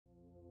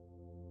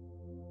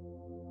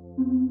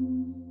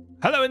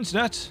Hello,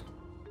 Internet.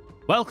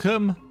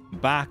 Welcome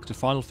back to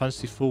Final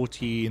Fantasy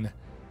XIV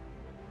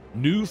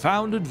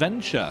Newfound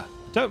Adventure.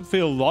 Don't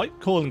feel like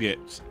calling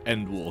it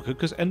Endwalker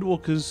because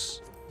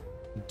Endwalker's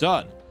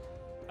done.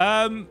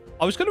 I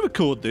was going to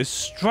record this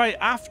straight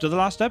after the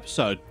last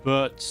episode,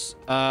 but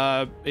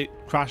it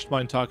crashed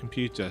my entire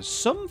computer.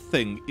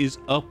 Something is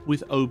up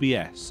with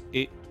OBS.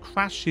 It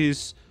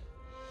crashes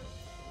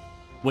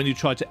when you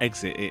try to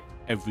exit it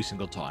every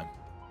single time.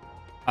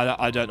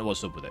 I don't know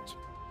what's up with it.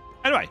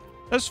 Anyway,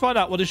 let's find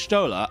out what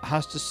Ishtola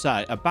has to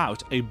say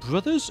about a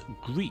brother's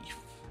grief.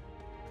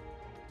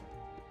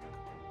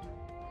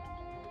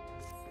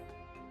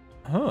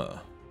 Huh.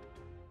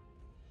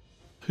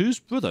 Whose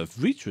brother?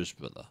 Vrita's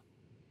brother.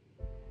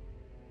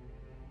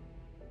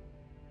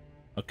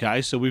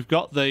 Okay, so we've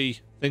got the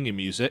thingy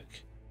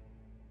music.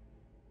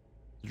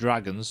 The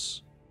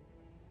dragons.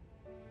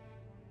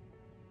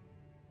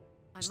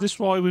 Is this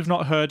why we've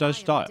not heard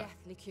Ashdaya? I'm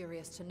deathly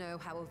curious to know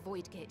how a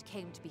void gate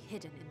came to be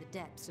hidden in the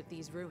depths of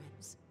these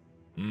ruins.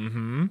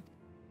 Mm-hmm.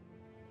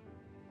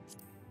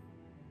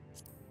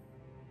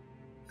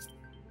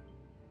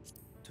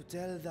 To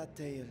tell that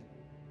tale,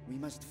 we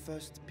must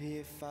first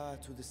peer far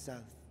to the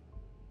south,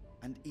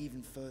 and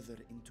even further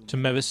into... To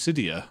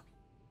Mericidia.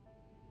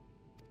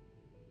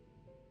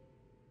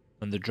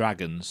 And the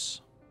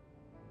dragons.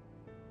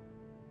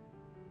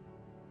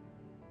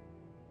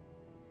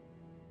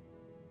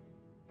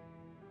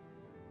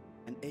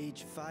 An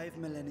age 5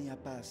 millennia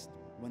passed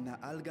when the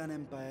Algan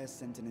Empire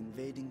sent an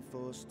invading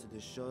force to the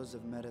shores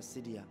of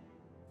Mericidia.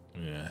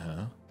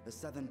 Yeah. The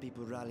southern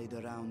people rallied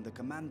around the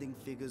commanding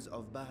figures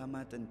of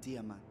Bahamut and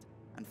Tiamat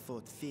and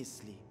fought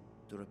fiercely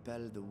to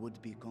repel the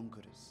would-be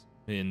conquerors.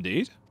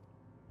 Indeed.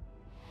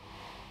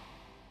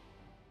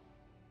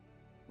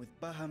 With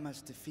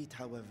Bahamut's defeat,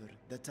 however,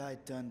 the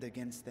tide turned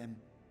against them.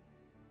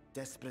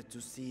 Desperate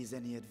to seize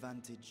any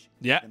advantage,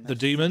 Yeah, the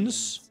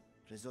demons.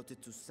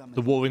 resorted to summon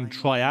The warring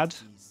divine triad.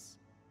 entities.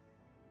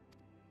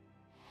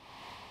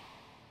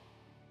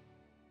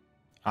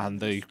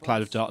 And the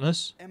Cloud of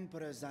Darkness.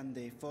 Emperor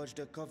Zande forged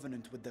a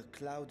covenant with the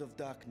Cloud of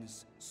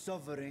Darkness,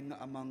 sovereign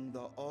among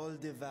the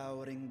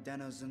all-devouring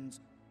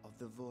denizens of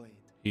the Void.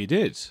 He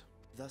did.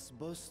 Thus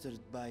bolstered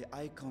by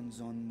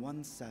icons on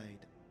one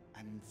side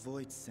and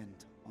Void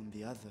Scent on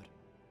the other,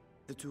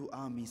 the two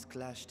armies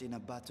clashed in a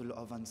battle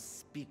of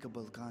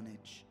unspeakable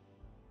carnage.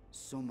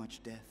 So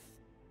much death,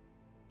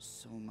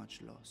 so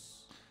much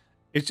loss.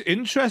 It's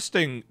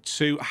interesting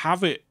to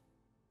have it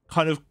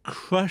kind of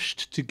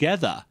crushed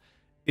together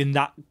in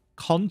that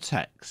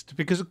context,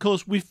 because of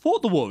course we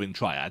fought the Warring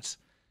Triads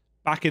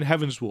back in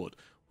Heavensward.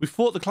 We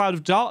fought the Cloud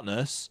of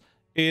Darkness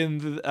in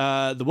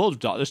the World of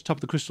Darkness, top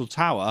of the Crystal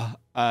Tower,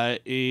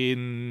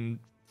 in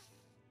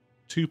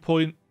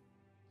 2.3,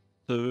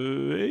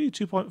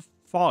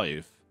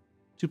 2.5.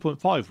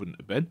 2.5 wouldn't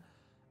have been.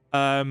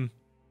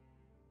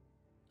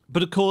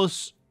 But of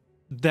course,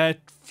 they're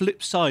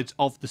flip sides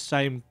of the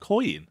same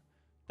coin.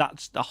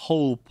 That's the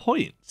whole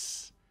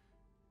point.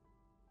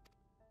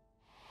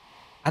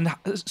 And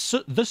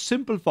the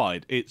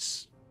simplified,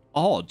 it's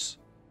odd.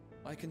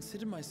 I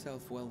consider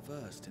myself well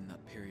versed in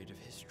that period of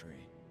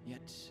history,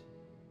 yet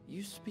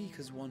you speak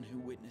as one who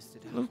witnessed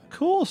it happen. Of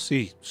course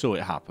he saw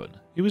it happen.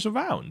 He was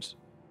around.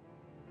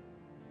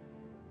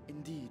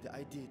 Indeed,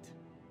 I did.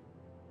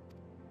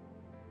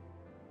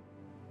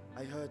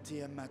 I heard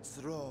Tiamat's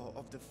roar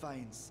of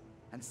defiance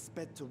and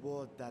sped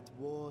toward that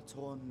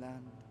war-torn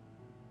land.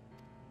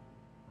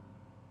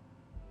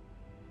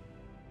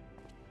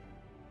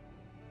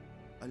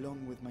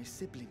 Along with my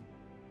sibling,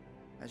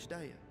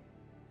 Ashdaya.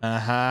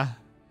 Uh-huh.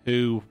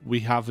 Who we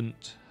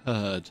haven't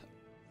heard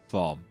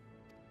from.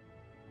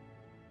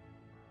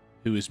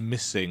 Who is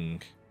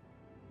missing.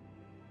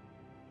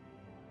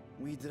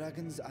 We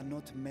dragons are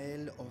not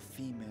male or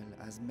female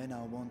as men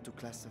are wont to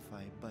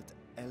classify, but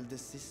elder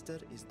sister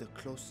is the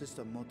closest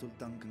a mortal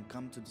tongue can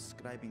come to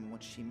describing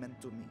what she meant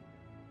to me.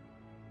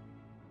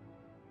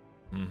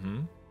 Mm-hmm.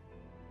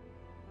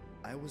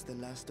 I was the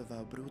last of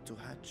our brood to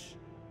hatch,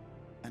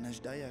 and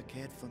Ashdaya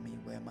cared for me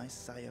where my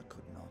sire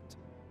could not.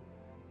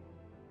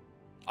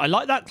 I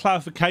like that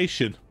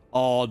clarification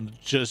on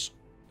just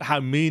how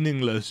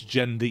meaningless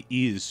gender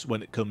is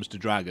when it comes to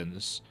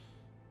dragons.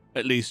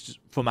 At least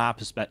from our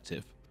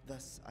perspective.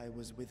 Thus, I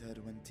was with her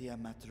when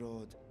Tiamat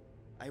roared.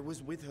 I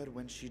was with her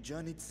when she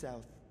journeyed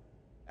south.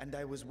 And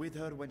I was with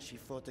her when she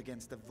fought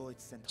against the Void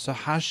Center. So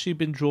has she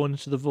been drawn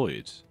into the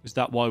Void? Is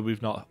that why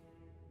we've not...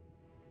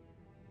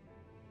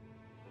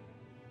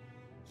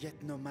 Yet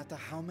no matter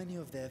how many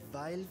of their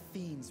vile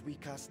fiends we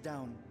cast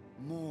down,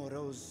 more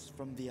rose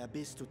from the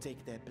abyss to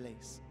take their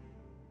place.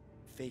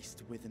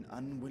 Faced with an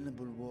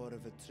unwinnable war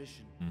of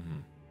attrition,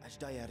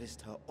 Ashdaya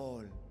risked her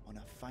all on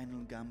a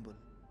final gamble.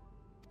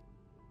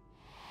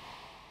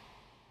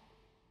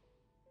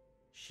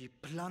 She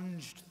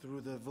plunged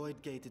through the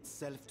Void Gate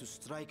itself to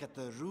strike at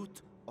the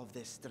root of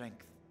their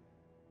strength.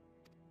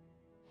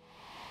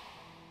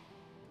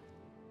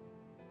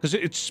 Because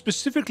it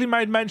specifically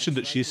made mention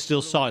that she is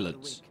still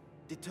silent.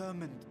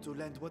 Determined to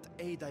lend what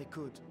aid I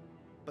could,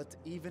 But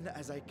even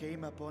as I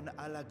came upon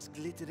Alag's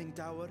glittering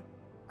tower,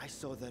 I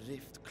saw the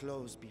rift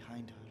close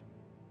behind her.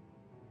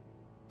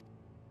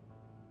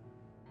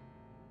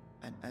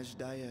 And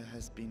Ashdaya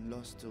has been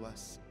lost to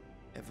us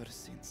ever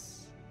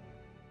since.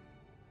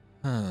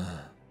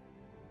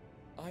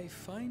 I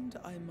find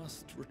I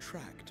must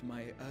retract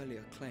my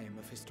earlier claim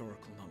of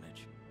historical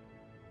knowledge.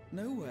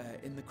 Nowhere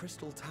in the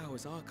Crystal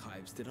Tower's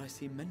archives did I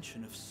see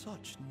mention of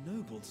such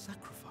noble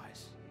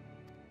sacrifice.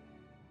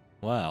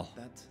 Well,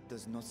 That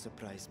does not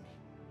surprise me.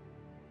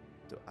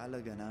 To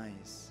Allagan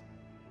eyes,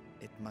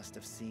 it must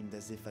have seemed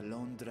as if a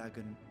lone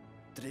dragon,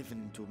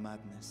 driven to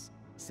madness,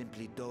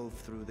 simply dove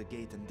through the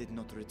gate and did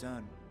not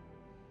return.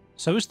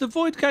 so has the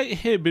Void Gate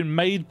here been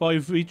made by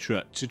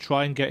Vitra to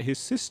try and get his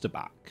sister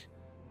back?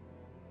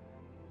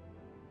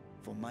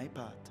 For my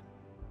part,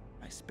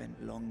 I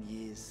spent long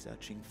years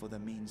searching for the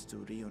means to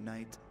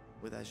reunite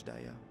with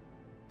Ashdaya.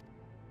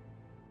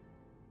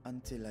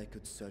 Until I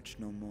could search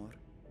no more.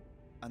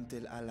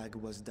 Until Alag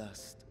was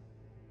dust,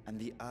 and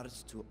the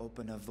art to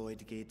open a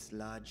void gate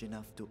large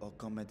enough to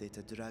accommodate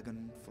a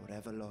dragon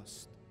forever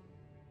lost.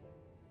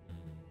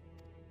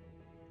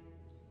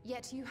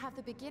 Yet you have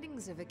the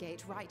beginnings of a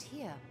gate right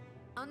here,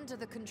 under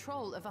the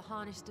control of a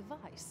harnessed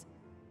device.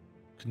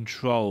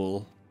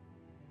 Control.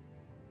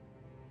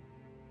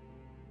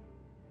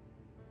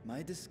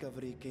 My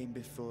discovery came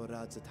before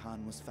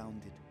Radzat was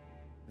founded.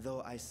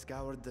 Though I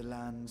scoured the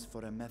lands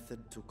for a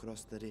method to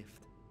cross the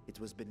rift, it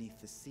was beneath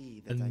the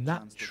sea that I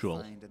chanced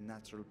to find a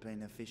natural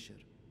planar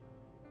fissure.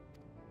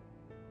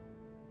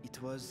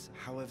 It was,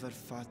 however,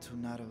 far too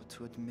narrow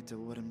to admit a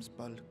worm's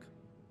bulk.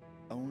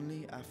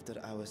 Only after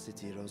our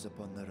city rose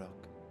upon the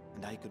rock,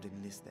 and I could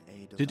enlist the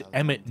aid of Did our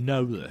Emmett mountain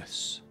know guides,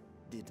 this?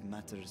 did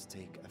matters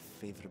take a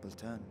favorable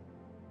turn.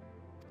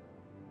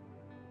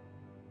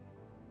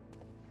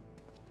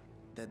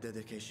 Their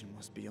dedication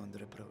was beyond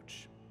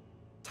reproach.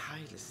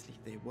 Tirelessly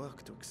they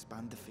worked to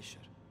expand the fissure,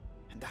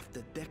 and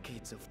after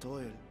decades of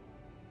toil,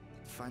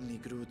 it finally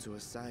grew to a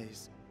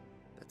size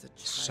that a child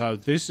So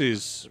this could is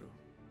pass through.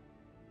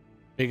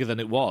 bigger than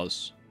it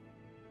was.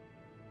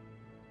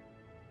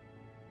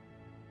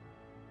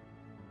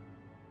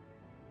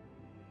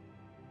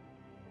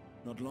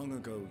 Not long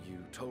ago, you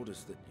told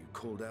us that you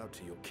called out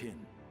to your kin,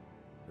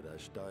 but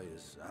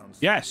Ashdaya's answer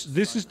Yes, was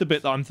this is the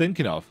bit that silence. I'm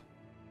thinking of.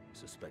 I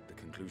suspect the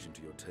conclusion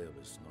to your tale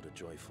was not a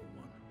joyful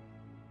one.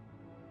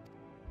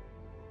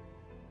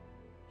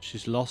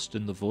 She's lost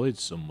in the void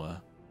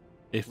somewhere.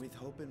 If With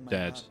hope in my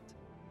dead. heart,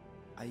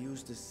 I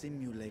used the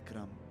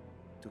simulacrum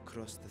to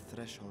cross the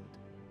threshold.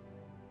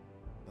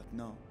 But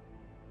no,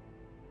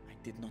 I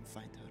did not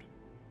find her.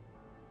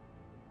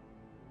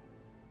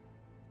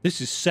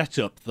 This is set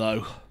up,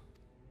 though.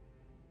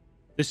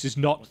 This is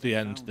not What the I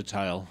end of the found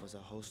tale. was a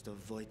host of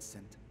void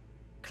scent,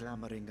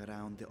 clamoring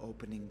around the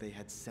opening they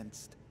had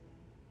sensed.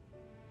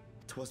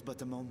 'Twas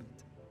but a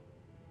moment,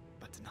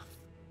 but enough.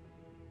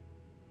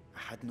 I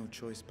had no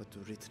choice but to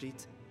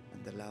retreat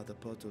and allow the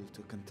portal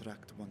to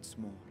contract once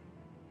more.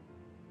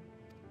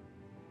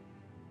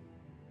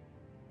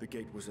 The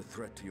gate was a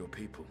threat to your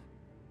people.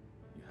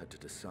 You had to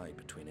decide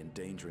between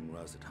endangering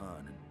Radzat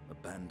and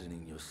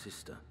abandoning your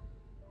sister.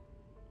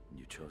 And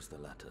you chose the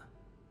latter.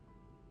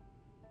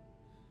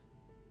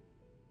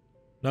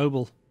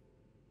 Noble.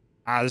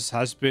 As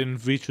has been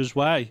Vitra's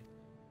way.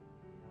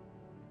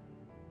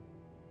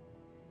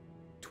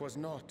 'Twas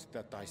not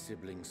that thy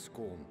sibling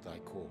scorned thy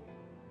call.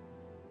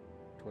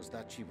 'Twas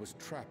that she was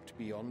trapped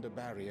beyond a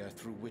barrier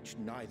through which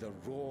neither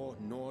roar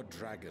nor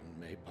dragon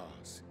may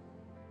pass.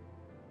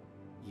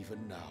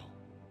 Even now,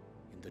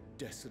 in the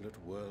desolate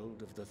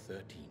world of the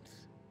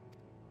 13th.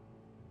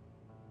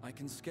 I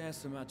can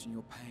scarce imagine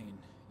your pain,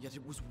 yet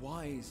it was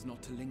wise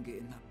not to linger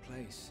in that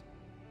place.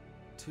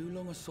 Too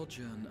long a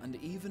sojourn, and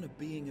even a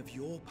being of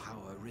your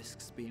power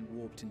risks being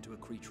warped into a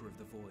creature of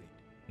the void.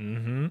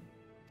 Mm-hmm.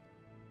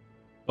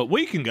 But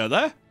we can go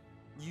there.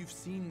 You've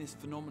seen this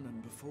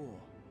phenomenon before,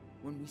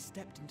 when we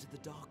stepped into the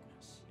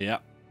darkness. Yeah.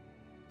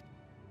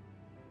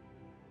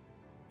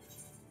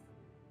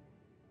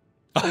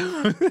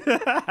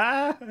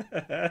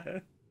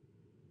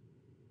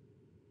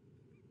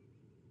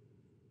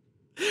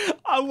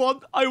 I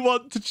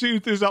want to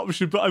choose this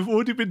option, but I've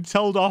already been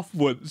told off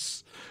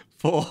once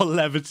for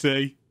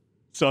levity,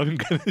 so I'm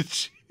going to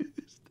choose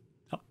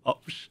that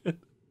option.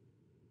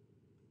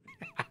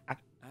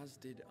 As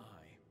did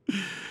I.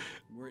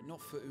 Were it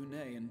not for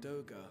Une and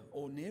Doga,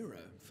 or Nero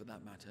for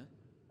that matter,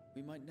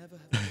 we might never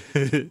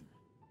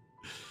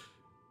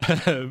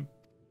have...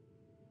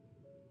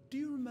 Do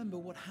you remember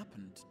what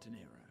happened to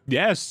Nero?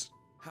 Yes.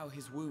 How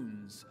his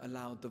wounds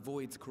allowed the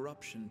void's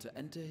corruption to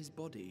enter his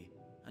body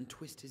and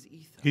twist his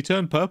ether? He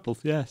turned purple,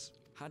 yes.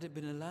 Had it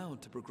been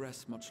allowed to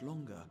progress much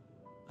longer,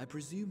 I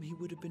presume he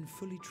would have been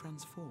fully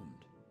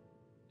transformed.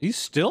 He's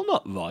still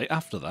not right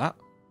after that.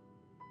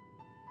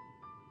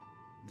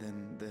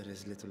 Then there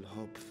is little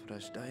hope for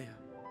Ashdaya.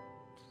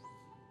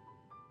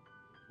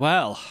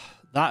 Well,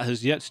 that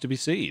has yet to be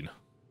seen.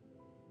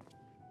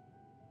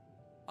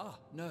 Ah,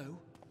 no.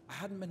 I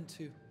hadn't meant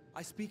to.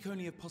 I speak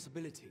only of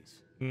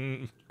possibilities.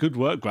 Good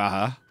work,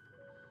 Graha.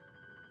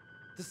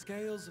 The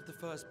scales of the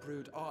first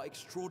brood are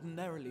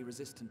extraordinarily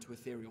resistant to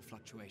ethereal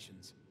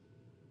fluctuations.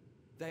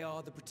 They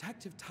are the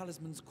protective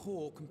talisman's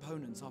core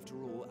components after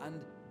all,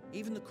 and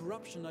even the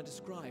corruption I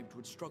described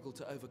would struggle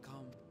to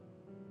overcome.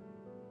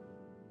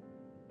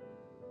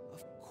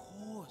 Of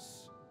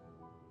course.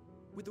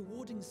 With the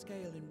warding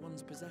scale in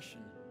one's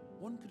possession,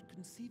 one could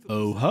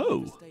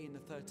conceivably stay in the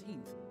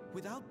 13th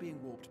without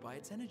being warped by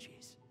its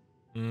energies.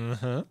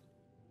 Mm-hmm.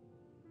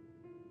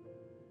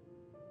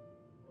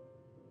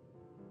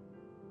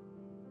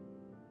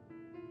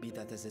 Be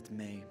that as it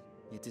may,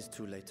 it is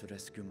too late to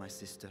rescue my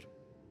sister.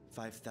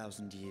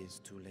 5,000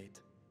 years too late.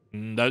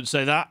 Don't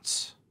say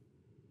that.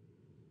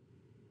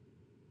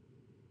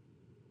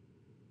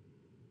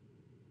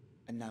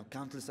 And now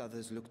countless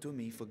others look to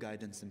me for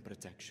guidance and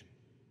protection.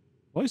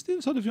 Why is the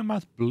inside of your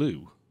mouth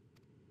blue?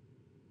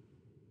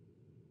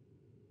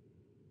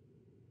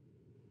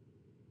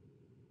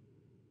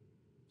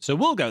 So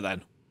we'll go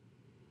then.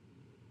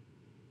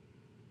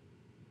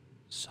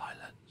 Silence.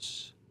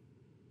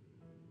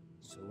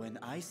 So when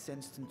I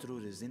sensed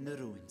intruders in the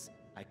ruins,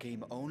 I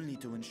came only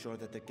to ensure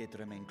that the gate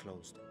remained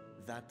closed.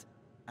 That,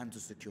 and to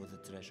secure the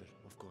treasure,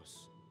 of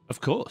course.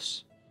 Of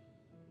course.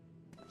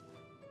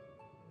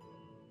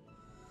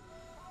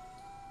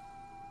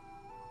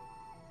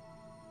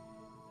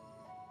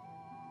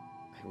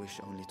 I wish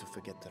only to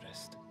forget the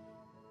rest.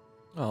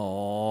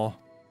 Aww.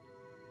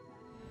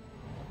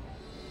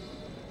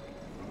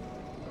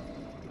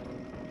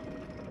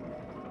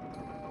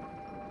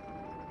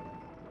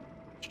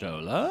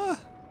 Stola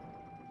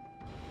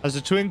has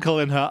a twinkle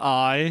in her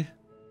eye.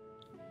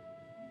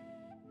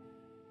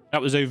 That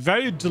was a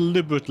very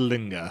deliberate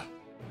linger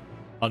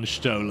on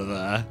Stola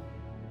there.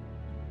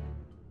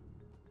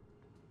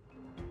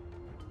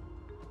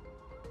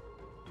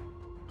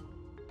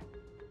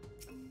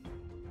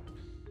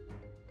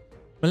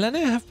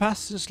 Millennia have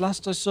passed since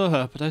last I saw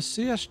her, but I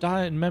see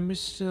Ashdai in memory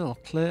still,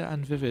 clear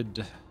and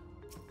vivid.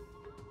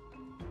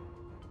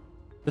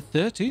 The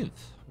 13th.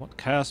 What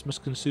chaos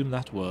must consume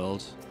that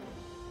world?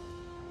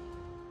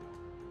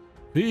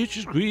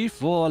 Reach's grief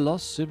for a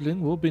lost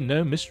sibling will be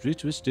no mystery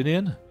to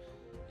Estinian.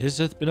 His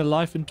hath been a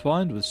life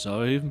entwined with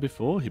sorrow even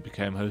before he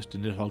became host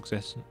in Nidhogg's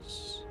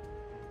essence.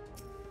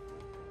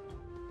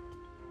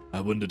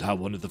 I wondered how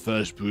one of the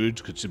first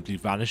broods could simply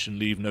vanish and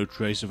leave no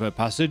trace of her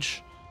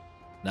passage.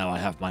 Now I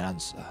have my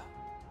answer.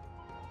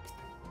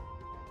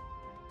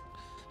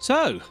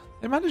 So,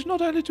 they managed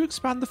not only to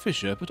expand the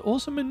fissure, but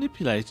also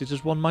manipulate it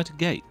as one might a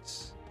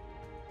gate.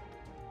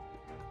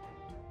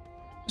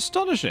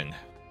 Astonishing.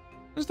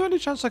 Is there any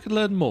chance I could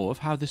learn more of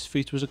how this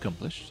feat was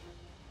accomplished?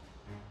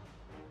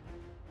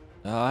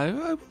 I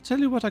will tell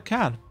you what I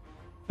can.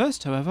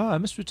 First, however, I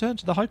must return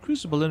to the High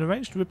Crucible and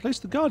arrange to replace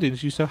the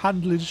Guardians you so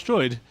handily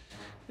destroyed.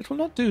 It will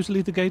not do to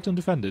leave the gate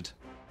undefended.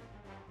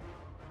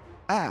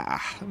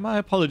 My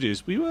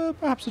apologies. We were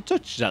perhaps a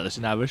touch zealous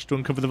in our wish to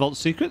uncover the vault's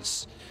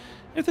secrets.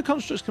 If the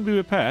constructs can be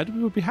repaired,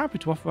 we would be happy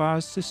to offer our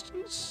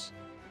assistance.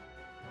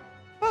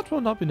 That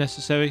will not be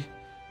necessary.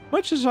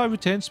 Much as I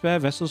retain spare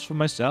vessels for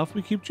myself,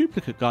 we keep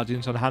duplicate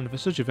Guardians on hand for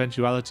such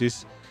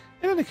eventualities.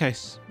 In any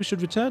case, we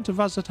should return to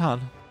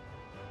Vashahn.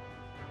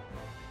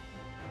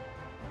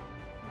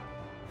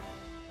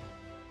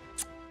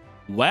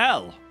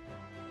 Well,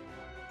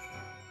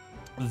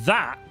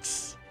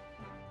 that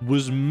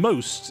was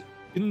most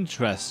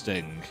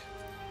interesting.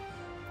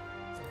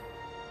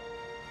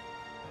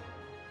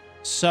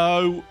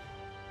 So,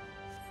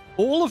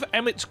 all of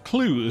Emmett's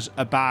clues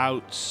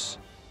about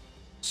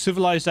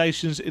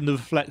civilizations in the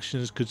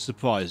Reflections could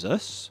surprise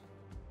us.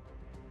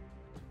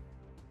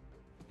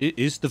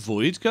 Is the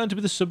Void going to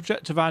be the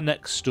subject of our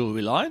next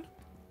storyline?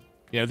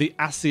 You know, the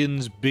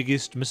Ascians'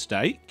 biggest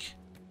mistake?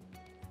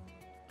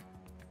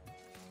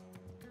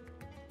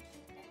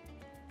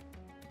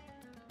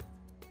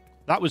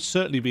 That would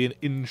certainly be an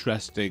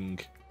interesting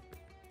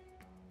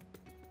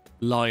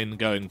line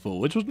going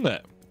forward, wouldn't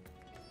it?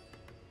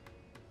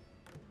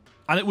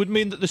 And it would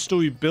mean that the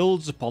story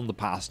builds upon the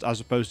past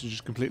as opposed to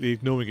just completely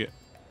ignoring it.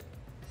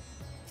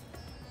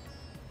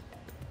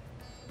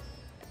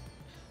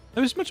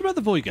 There is much about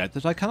the Void Gate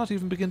that I cannot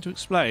even begin to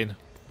explain.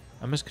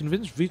 I must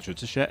convince Vitra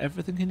to share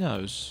everything he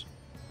knows.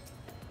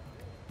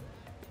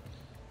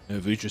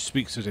 Vitra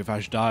speaks as if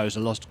Ashdai is a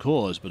lost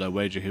cause, but I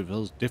wager he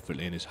feels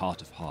differently in his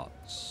heart of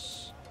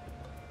hearts.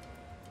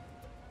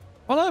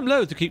 While I am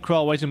loath to keep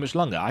Kral waiting much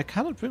longer, I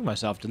cannot bring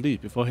myself to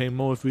leave before hearing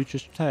more of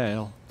Vitra's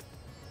tale.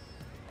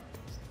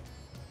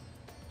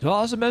 It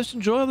was a most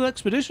enjoyable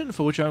expedition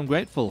for which I am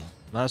grateful.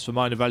 As for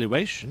mine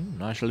evaluation,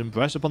 I shall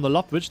impress upon the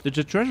Lopwich that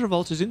the treasure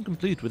vault is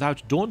incomplete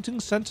without daunting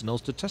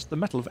sentinels to test the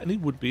mettle of any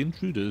would-be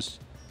intruders.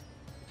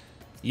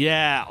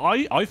 Yeah,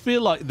 I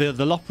feel like the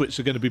Lopwich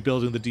are going to be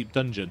building the deep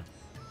dungeon.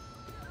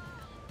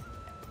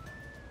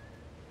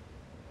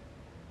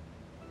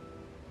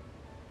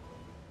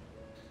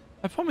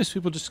 I promise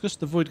we will discuss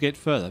the Void Gate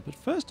further, but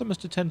first I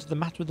must attend to the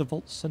matter of the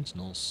vault's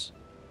sentinels.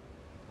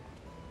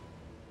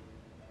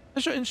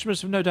 As your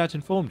instruments have no doubt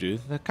informed you,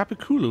 the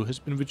Capiculu has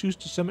been reduced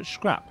to so much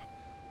scrap.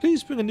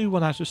 Please bring a new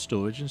one out of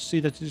storage and see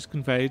that it is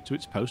conveyed to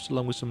its post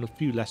along with some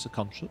few lesser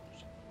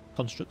constructs.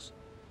 constructs.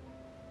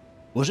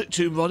 Was it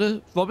tomb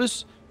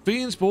robbers?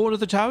 Fiends born of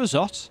the Tower's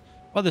Hot?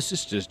 Brother,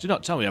 sisters, do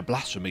not tell me a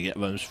blasphemy yet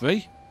roams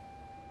free.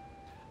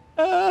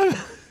 La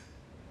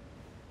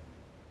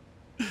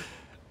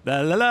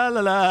la la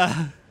la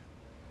la.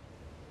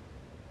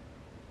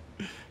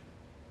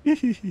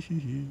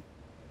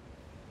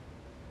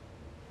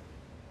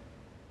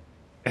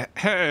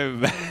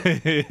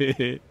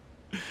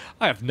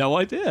 I have no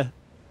idea.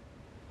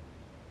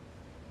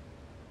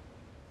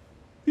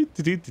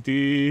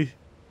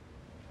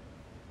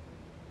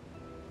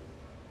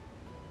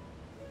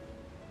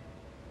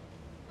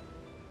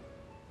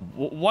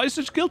 Why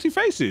such guilty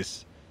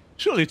faces?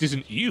 Surely it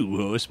isn't you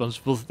who are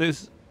responsible for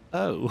this.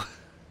 Oh.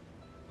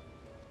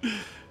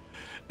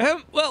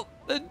 Well,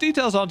 the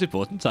details aren't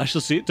important. I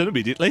shall see it done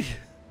immediately.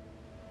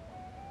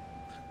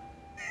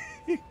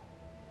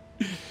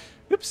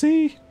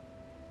 Oopsie.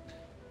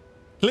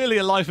 Clearly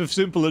a life of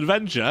simple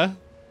adventure.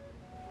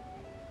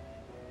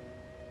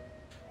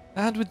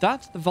 And with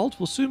that, the vault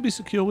will soon be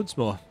secure once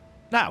more.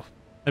 Now,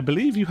 I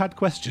believe you had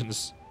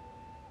questions.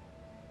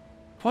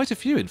 Quite a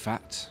few, in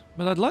fact.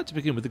 But I'd like to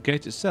begin with the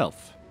gate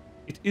itself.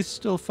 It is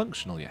still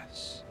functional,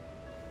 yes.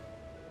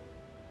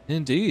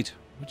 Indeed,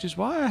 which is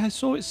why I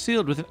saw it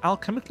sealed with an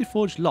alchemically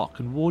forged lock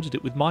and warded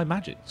it with my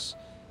magics.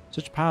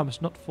 Such power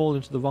must not fall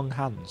into the wrong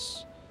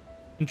hands.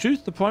 In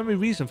truth, the primary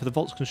reason for the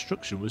vault's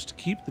construction was to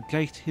keep the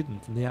gate hidden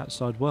from the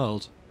outside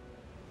world.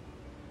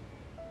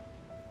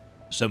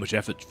 So much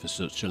effort for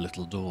such a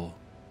little door.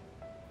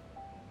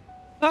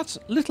 That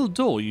little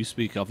door you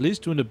speak of leads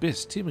to an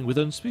abyss teeming with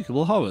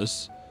unspeakable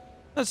horrors.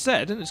 That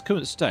said, in its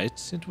current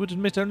state, it would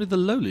admit only the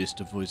lowliest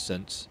of void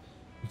sense,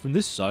 and from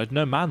this side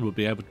no man would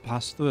be able to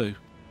pass through.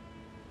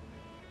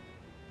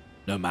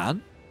 No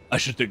man? I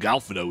should think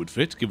Alphino would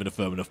fit, given a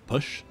firm enough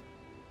push.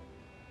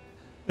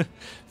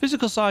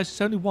 Physical size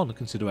is only one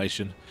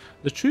consideration.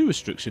 The true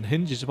restriction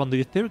hinges upon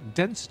the etheric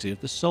density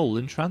of the soul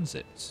in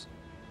transit.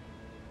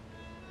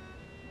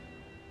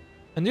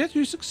 And yet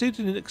you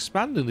succeeded in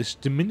expanding this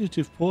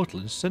diminutive portal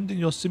and sending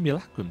your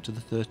simulacrum to the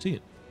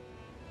 13th.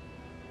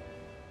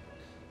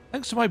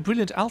 Thanks to my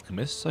brilliant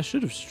alchemists, I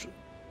should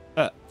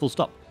have... full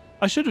stop.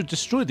 I should have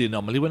destroyed the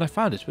anomaly when I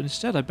found it, but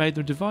instead I bade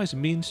them devise a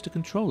means to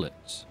control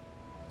it.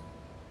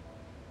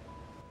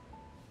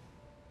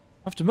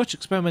 After much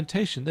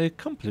experimentation, they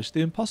accomplished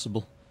the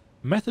impossible.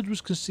 A method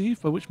was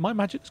conceived by which my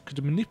magics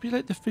could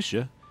manipulate the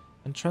fissure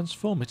and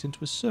transform it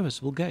into a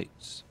serviceable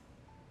gate.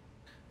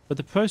 But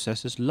the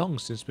process has long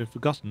since been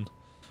forgotten.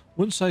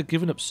 Once I had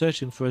given up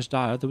searching for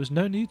Asdaya, there was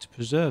no need to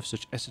preserve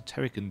such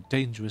esoteric and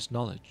dangerous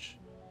knowledge.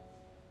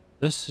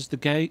 Thus has the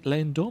gate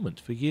lain dormant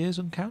for years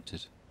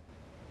uncounted.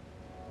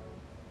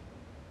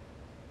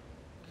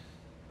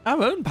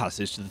 Our own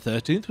passage to the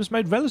 13th was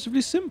made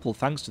relatively simple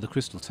thanks to the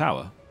Crystal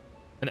Tower.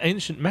 An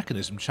ancient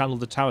mechanism channeled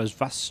the tower's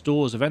vast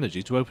stores of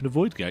energy to open a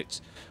void gate,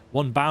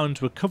 one bound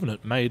to a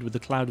covenant made with the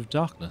Cloud of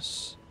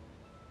Darkness.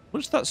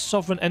 Once that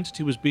sovereign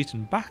entity was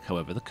beaten back,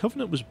 however, the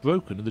covenant was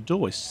broken and the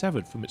doorway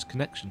severed from its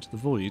connection to the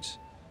void.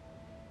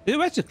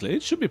 Theoretically,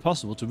 it should be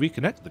possible to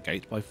reconnect the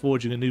gate by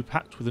forging a new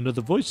pact with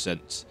another void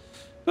sense,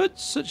 but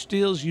such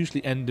deals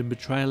usually end in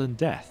betrayal and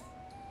death.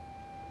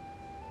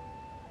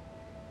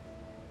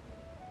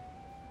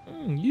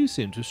 You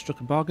seem to have struck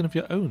a bargain of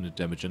your own,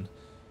 Demigen.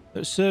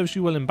 Though it serves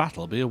you well in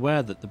battle, be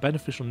aware that the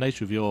beneficial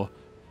nature of your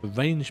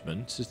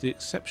arrangement is the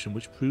exception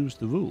which proves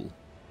the rule.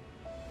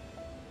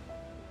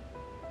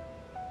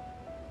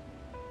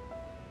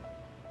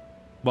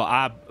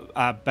 Well,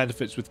 our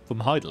benefits from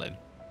Heidelin.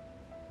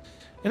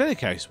 In any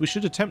case, we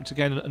should attempt to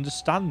gain an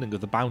understanding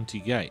of the Bounty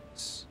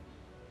Gates.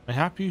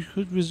 Mayhap you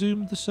could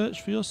resume the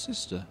search for your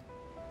sister.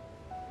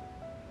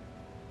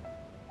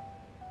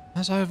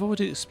 As I have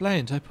already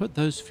explained, I put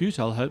those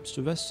futile hopes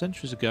to rest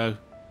centuries ago.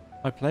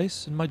 My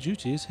place and my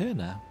duty is here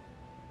now.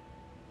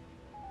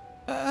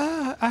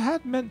 I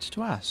had meant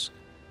to ask,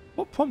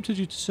 what prompted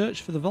you to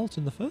search for the vault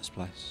in the first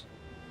place?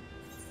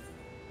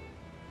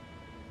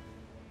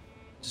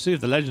 To see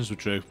if the legends were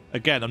true.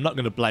 Again, I'm not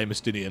going to blame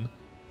Estinian.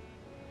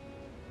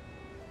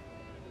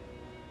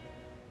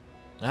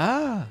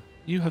 Ah,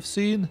 you have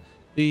seen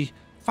the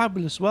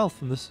fabulous wealth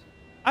from this.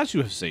 As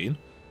you have seen,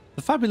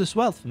 the fabulous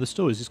wealth from the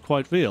stories is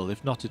quite real,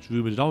 if not its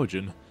rumoured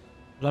origin.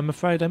 But I'm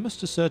afraid I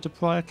must assert a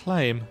prior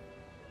claim.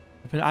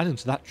 I've been adding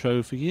to that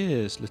trove for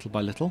years, little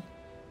by little.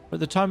 But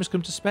the time has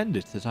come to spend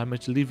it, that I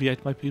might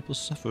alleviate my people's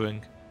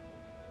suffering.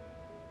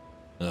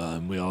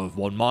 We are of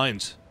one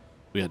mind.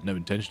 We had no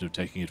intention of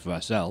taking it for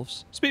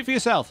ourselves. Speak for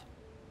yourself.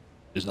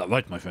 Isn't that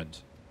right, my friend?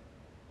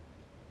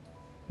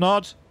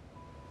 Nod.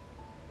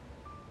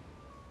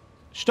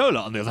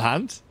 Stola, on the other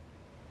hand.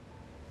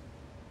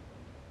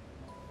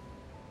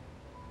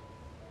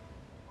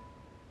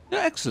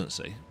 Your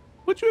Excellency,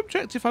 would you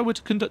object if I were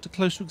to conduct a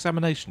closer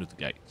examination of the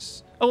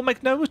gates? I will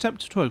make no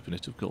attempt to open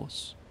it, of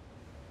course.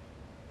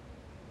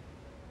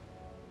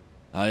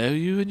 I owe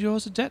you and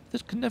yours a debt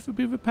that can never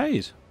be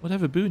repaid.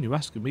 Whatever boon you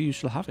ask of me, you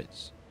shall have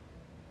it.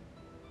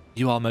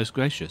 You are most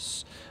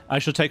gracious. I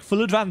shall take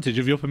full advantage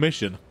of your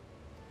permission.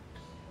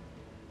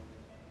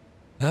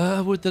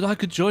 Would that I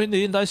could join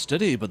thee in thy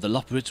study, but the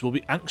Loporrits will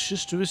be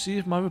anxious to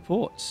receive my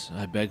reports.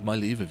 I beg my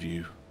leave of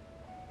you.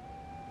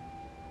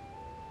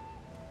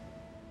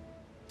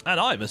 And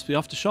I must be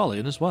off to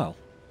Sharlayan as well.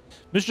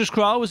 Mistress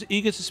Kral was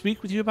eager to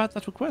speak with you about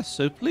that request,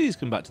 so please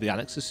come back to the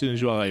annex as soon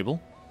as you are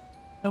able.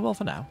 Farewell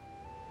for now.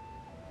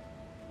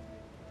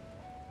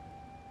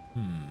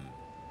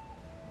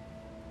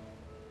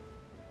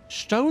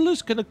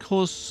 Stolar's going to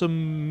cause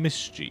some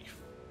mischief.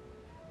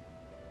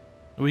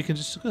 We can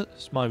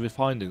discuss my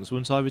findings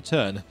once I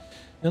return.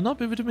 He'll not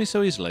be rid of me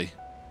so easily.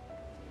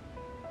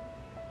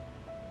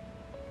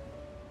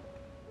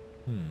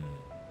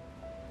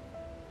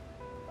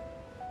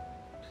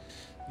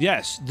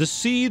 Yes, the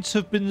seeds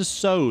have been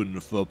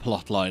sown for a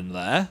plotline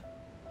there.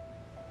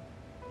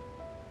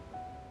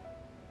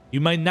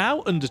 You may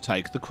now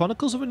undertake the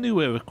Chronicles of a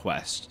New Era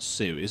quest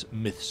series,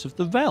 Myths of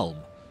the Realm.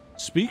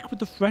 Speak with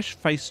the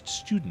fresh-faced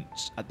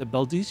students at the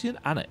Baldesian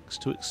Annex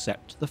to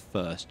accept the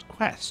first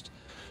quest.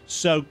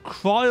 So,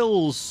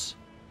 Kryle's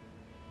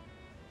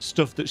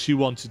stuff that she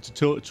wanted to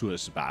talk to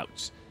us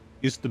about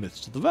is the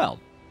Myths of the Realm.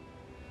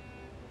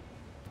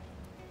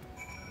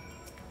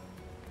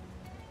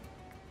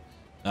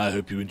 I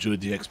hope you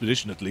enjoyed the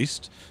expedition at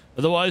least.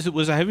 Otherwise, it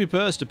was a heavy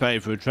purse to pay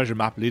for a treasure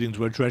map leading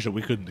to a treasure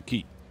we couldn't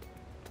keep.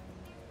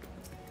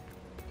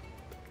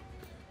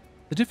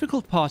 The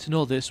difficult part in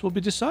all this will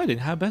be deciding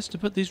how best to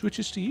put these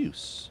riches to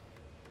use.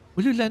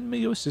 Will you lend me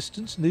your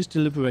assistance in these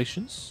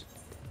deliberations?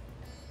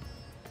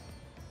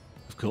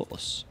 Of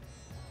course.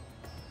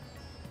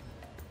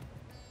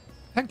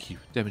 Thank you,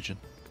 Demigen.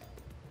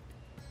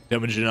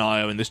 Demigen and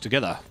I are in this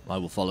together. I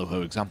will follow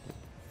her example.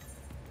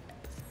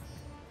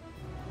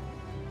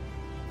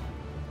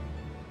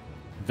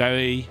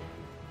 Very,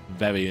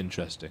 very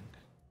interesting.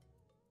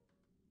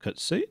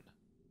 Cutscene?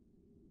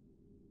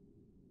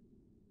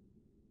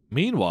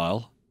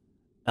 Meanwhile,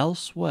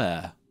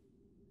 elsewhere.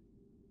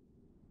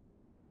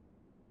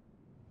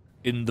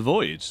 In the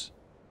void.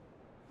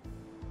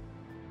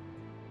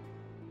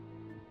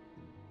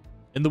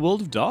 In the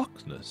world of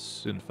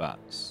darkness, in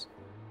fact.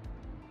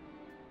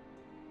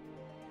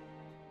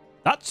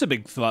 That's a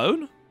big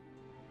throne.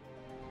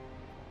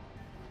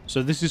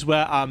 So this is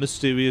where our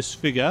mysterious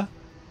figure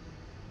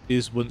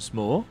is once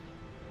more.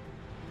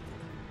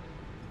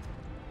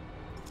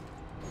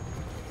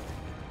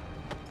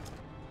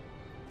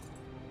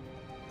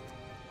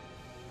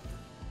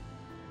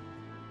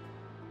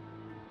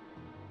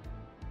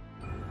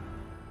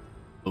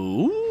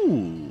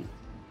 Ooh.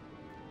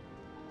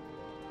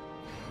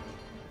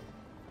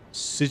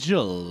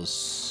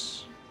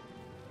 Sigils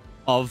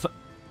of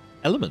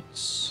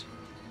elements.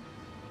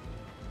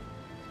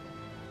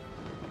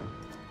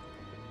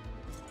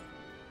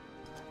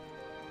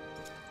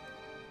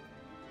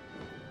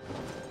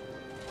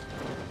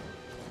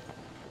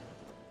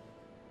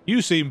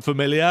 You seem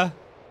familiar.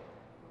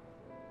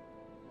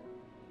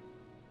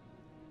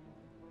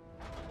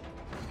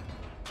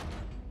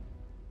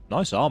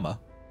 Nice armor.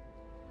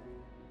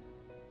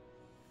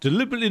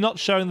 Deliberately not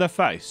showing their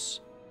face.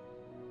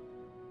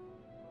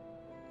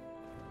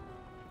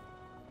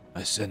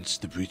 I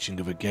sensed the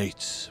breaching of a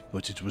gate,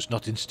 but it was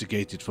not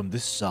instigated from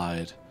this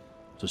side.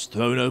 It was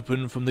thrown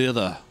open from the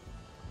other.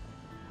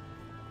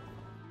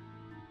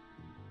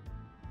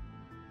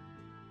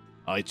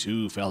 I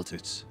too felt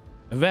it.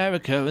 A rare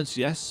occurrence,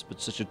 yes, but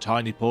such a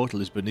tiny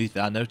portal is beneath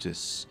our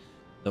notice.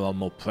 There are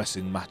more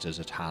pressing matters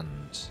at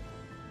hand.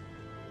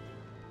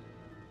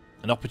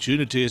 An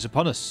opportunity is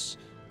upon us,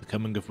 the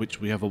coming of which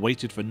we have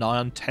awaited for nigh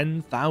on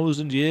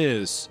 10,000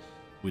 years.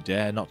 We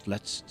dare not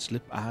let it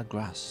slip our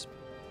grasp.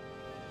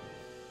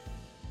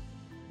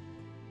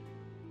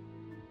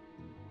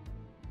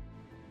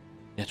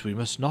 Yet we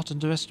must not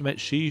underestimate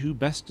she who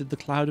bested the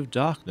cloud of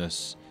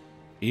darkness.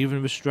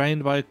 Even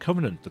restrained by a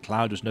covenant, the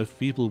cloud was no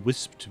feeble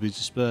wisp to be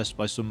dispersed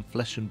by some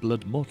flesh and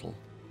blood mortal.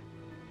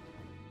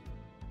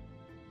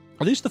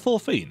 Are these the four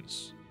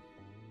fiends?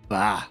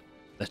 Bah!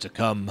 Let her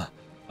come.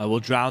 I will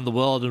drown the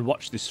world and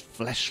watch this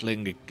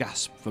fleshling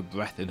gasp for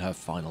breath in her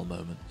final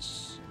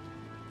moments.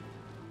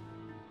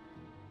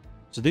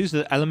 So these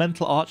are the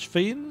elemental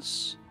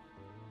archfiends?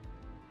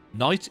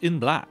 Knight in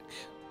black.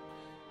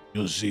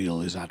 Your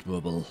zeal is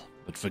admirable,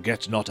 but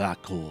forget not our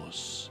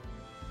cause.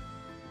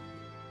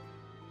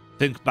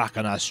 Think back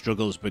on our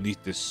struggles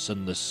beneath this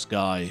sunless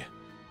sky.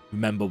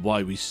 Remember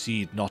why we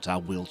cede not our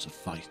will to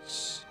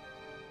fight.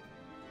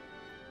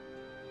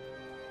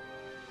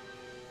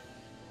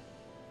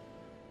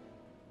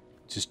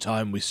 It is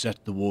time we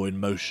set the war in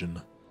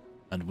motion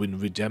and win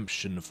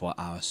redemption for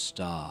our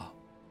star.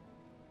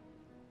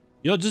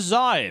 Your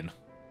design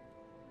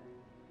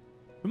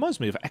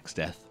reminds me of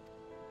X-Death.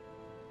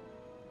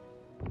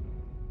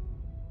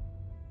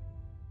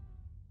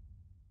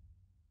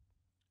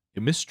 A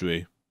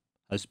mystery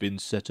has been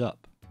set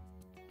up.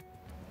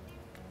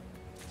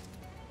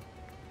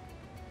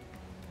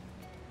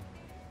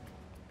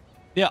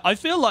 Yeah, I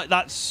feel like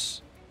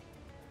that's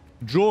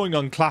drawing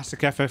on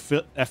classic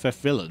FF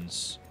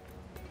villains.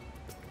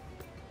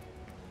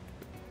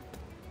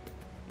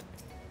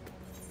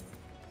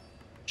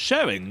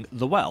 Sharing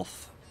the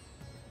wealth.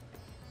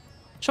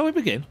 Shall we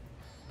begin?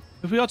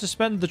 If we are to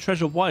spend the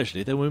treasure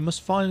wisely, then we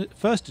must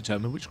first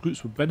determine which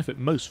groups would benefit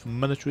most from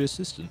monetary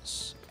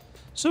assistance.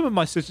 Some of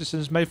my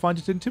citizens may find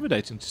it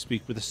intimidating to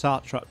speak with the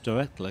satrap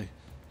directly,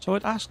 so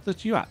I'd ask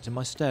that you act in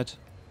my stead.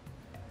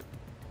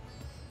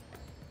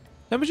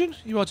 Temujin,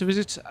 you are to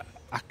visit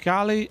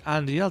Akali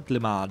and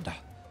Yeldlimad.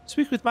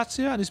 Speak with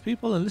Matsuya and his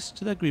people and listen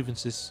to their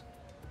grievances.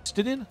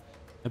 Stinian,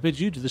 I bid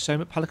you do the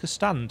same at Palika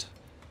Stand.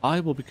 I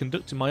will be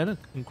conducting my own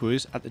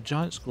inquiries at the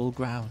Giant Skull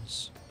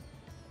grounds.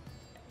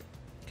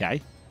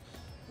 Okay.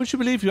 Once you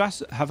believe you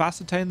have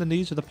ascertained the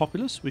needs of the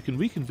populace, we can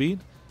reconvene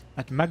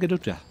at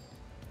Magaduta.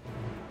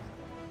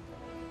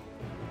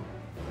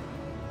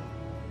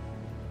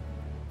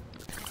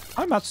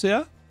 Hi,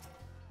 Matsuya.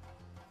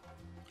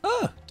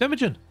 Ah,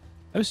 Temujin.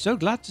 I was so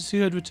glad to see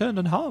you had returned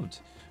unharmed.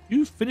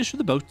 You finished with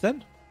the boat,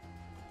 then?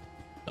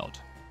 Nod.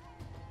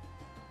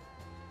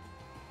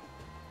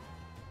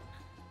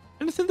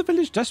 Anything the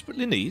village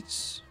desperately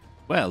needs?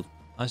 Well,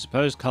 I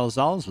suppose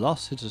Kalzal's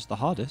loss hit us the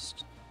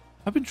hardest.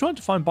 I've been trying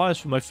to find buyers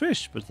for my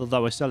fish, but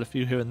although I sell a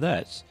few here and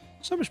there, it's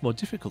so much more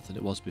difficult than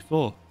it was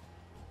before.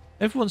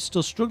 Everyone's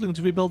still struggling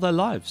to rebuild their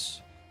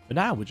lives. For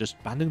now, we're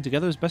just banding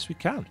together as best we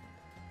can.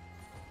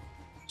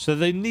 So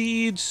they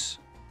need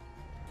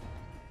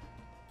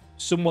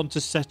someone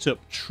to set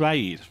up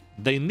trade.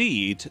 They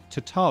need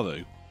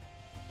Tataru.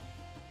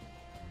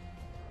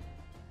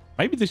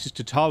 Maybe this is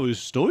Tataru's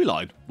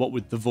storyline, what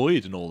with the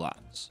void and all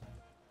that.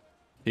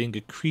 Being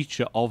a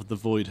creature of the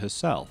void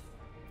herself.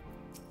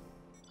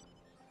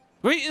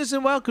 Greetings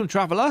and welcome,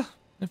 traveller.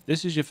 If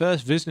this is your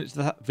first visit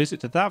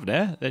to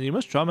Thavnir, then you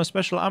must try my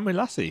special Amri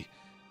Lassi.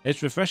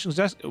 It's refreshing.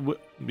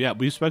 Yeah,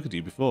 we've spoken to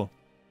you before.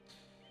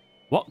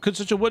 What could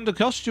such a wonder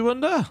cost, you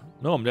wonder?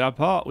 Normally I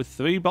part with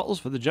 3 bottles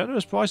for the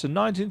generous price of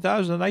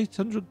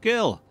 19,800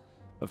 gil.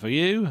 But for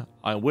you,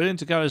 I'm willing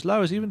to go as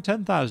low as even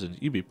 10,000.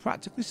 You'd be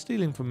practically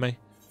stealing from me.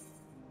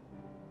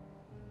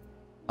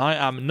 I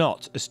am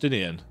not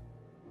Estinian.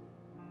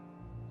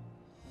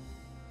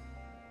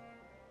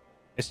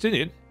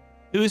 Estinian?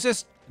 Who is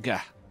this? Gah.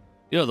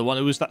 You're the one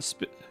who was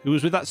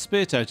with that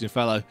spear-toting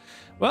fellow.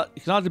 Well,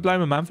 you can hardly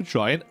blame a man for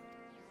trying.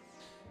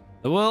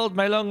 The world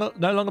may no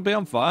longer be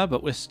on fire,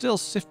 but we're still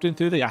sifting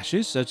through the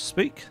ashes, so to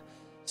speak.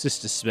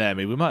 Sister, spare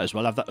me. We might as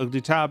well have that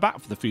ugly tower back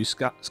for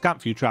the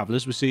scant few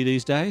travellers we see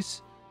these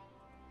days.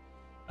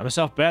 I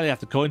myself barely have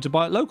the coin to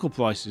buy at local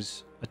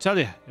prices. I tell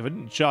you, if I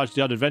didn't charge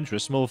the odd adventurer a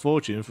small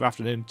fortune for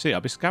afternoon tea,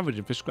 I'd be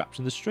scavenging for scraps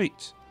in the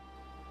street.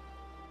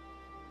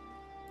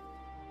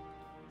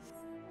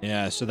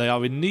 Yeah, so they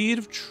are in need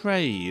of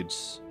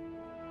trades.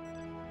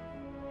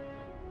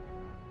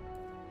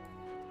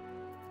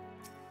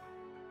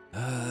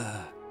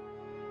 How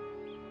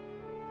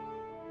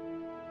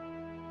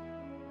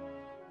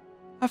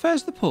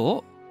fares the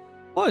port?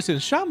 Oh, it's in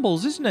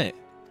shambles, isn't it?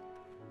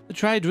 The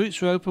trade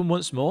routes are open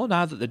once more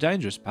now that the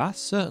danger has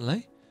passed,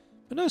 certainly.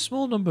 But no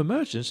small number of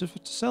merchants have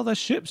to sell their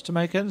ships to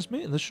make ends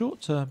meet in the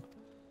short term.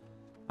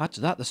 Add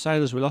to that the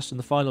sailors we lost in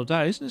the final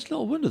days, and it's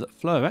little wonder that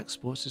flow of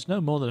exports is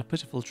no more than a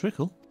pitiful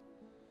trickle.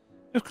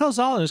 If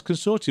Kalzal and his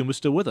consortium were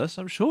still with us,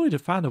 I'm sure he'd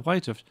have found a way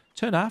to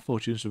turn our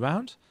fortunes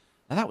around.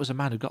 And that was a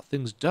man who got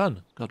things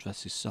done, God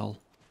rest his soul.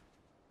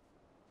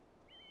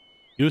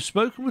 You have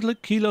spoken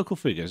with key local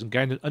figures and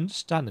gained an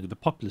understanding of the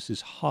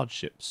populace's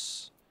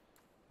hardships.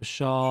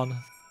 Vashahn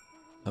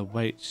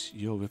awaits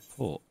your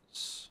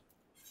reports.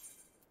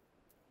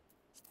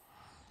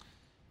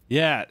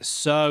 Yeah,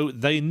 so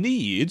they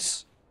need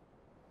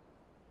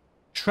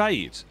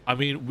trade. I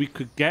mean, we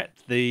could get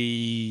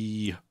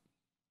the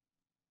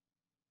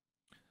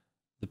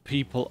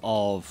people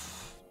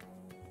of...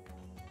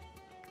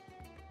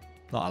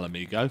 not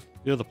Alamigo,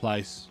 the other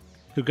place.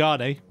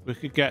 Kugani. We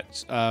could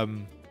get...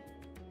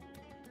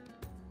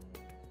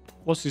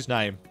 what's his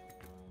name?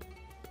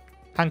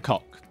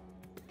 Hancock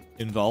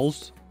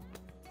involved.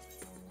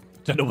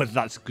 Don't know whether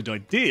that's a good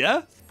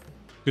idea,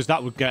 because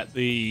that would get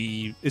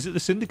the... is it the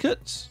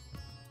syndicates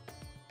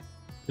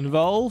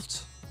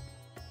involved?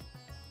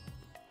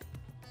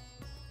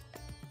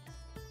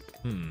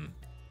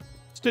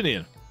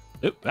 Stinian.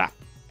 Oh, ah.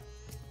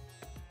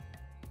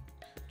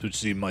 It would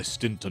seem my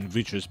stint on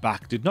Vitra's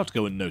back did not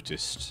go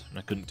unnoticed, and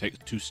I couldn't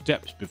take 2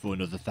 steps before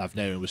another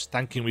Thavnarian was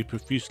thanking me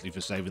profusely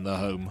for saving their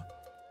home.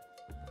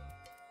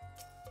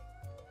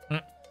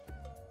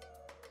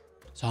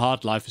 It's a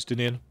hard life,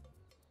 Estinian.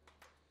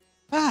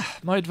 Ah,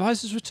 my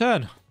advisor's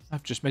return.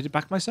 I've just made it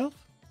back myself.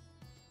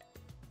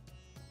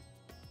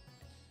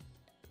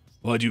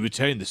 Why do you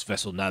retain this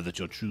vessel now that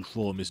your true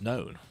form is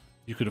known?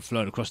 You could have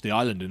flown across the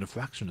island in a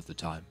fraction of the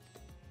time.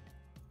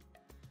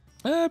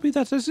 Be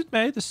that as it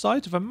may, the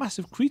sight of a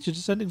massive creature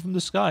descending from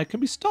the sky can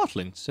be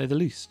startling, to say the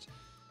least.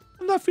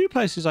 And there are few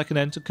places I can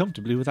enter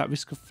comfortably without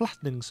risk of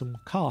flattening some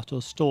cart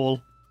or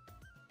stall.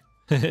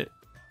 Fair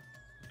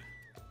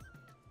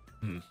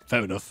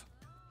enough.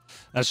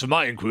 As for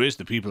my inquiries,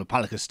 the people of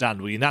Palika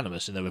Stand were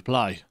unanimous in their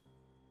reply.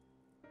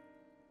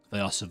 They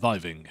are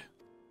surviving.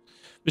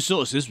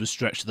 Resources were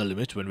stretched to the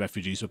limit when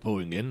refugees were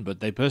pouring in, but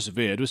they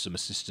persevered with some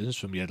assistance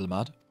from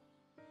Yedlamad.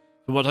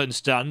 From what I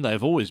understand, they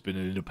have always been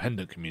an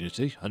independent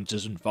community,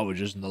 hunters and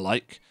foragers and the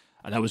like,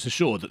 and I was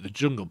assured that the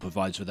jungle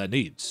provides for their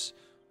needs,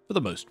 for the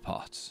most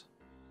part.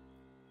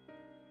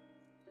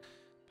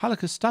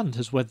 Palika's stand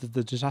has weathered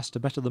the disaster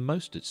better than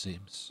most, it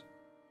seems.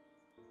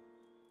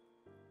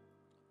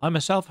 I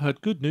myself heard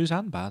good news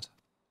and bad.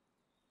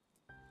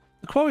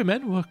 The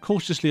quarrymen were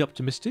cautiously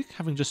optimistic,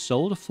 having just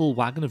sold a full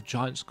wagon of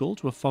giant skull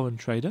to a foreign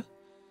trader,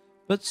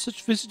 but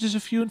such visitors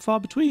are few and far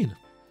between.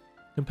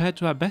 Compared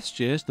to our best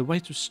years, the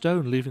weight of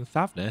stone leaving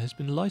Thavner has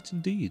been light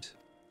indeed.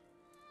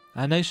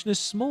 Our nation is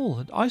small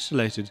and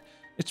isolated,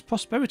 its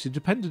prosperity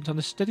dependent on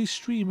a steady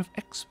stream of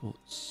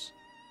exports.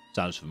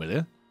 Sounds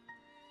familiar.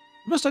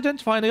 We must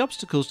identify any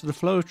obstacles to the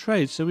flow of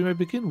trade so we may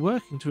begin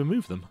working to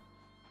remove them.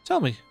 Tell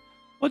me,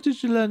 what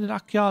did you learn in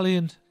Akyali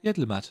and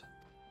Yedlamad?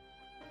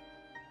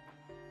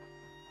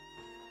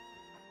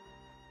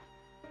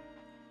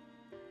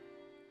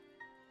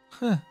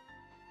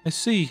 I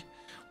see.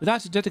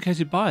 Without a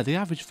dedicated buyer, the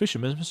average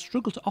fisherman must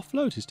struggle to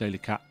offload his daily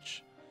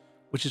catch.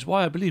 Which is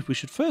why I believe we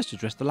should first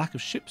address the lack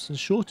of ships and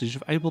shortage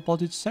of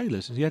able-bodied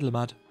sailors in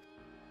Yedlamad.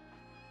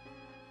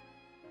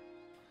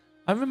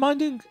 I'm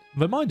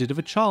reminded of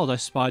a child I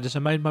spied as I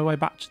made my way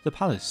back to the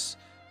palace.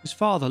 His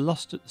father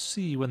lost at the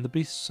sea when the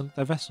beasts sunk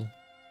their vessel.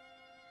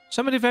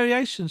 So many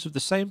variations of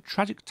the same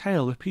tragic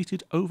tale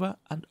repeated over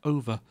and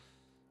over.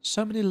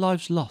 So many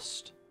lives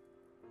lost.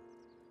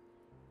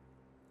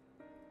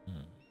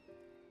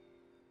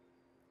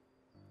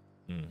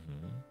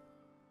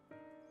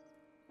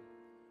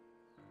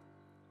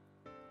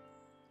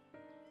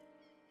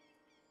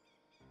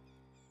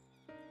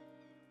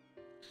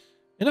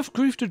 Enough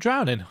grief to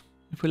drown in,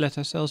 if we let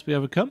ourselves be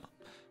overcome.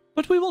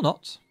 But we will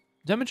not.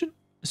 Demagen,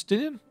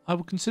 Estinian, I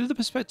will consider the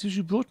perspectives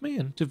you brought me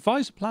and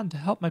devise a plan to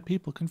help my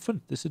people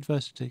confront this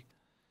adversity.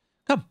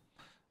 Come,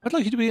 I'd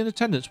like you to be in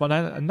attendance when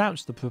I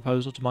announce the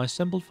proposal to my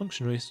assembled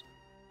functionaries.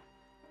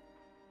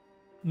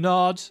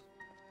 Nod.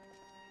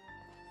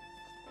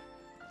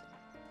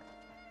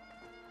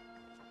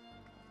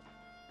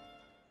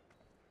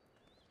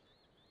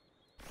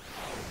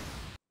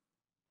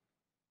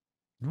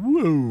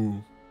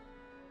 Whoa.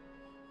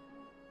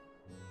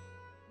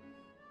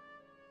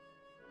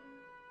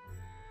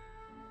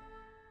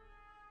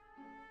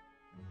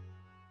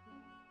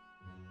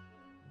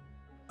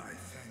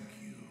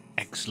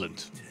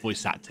 Excellent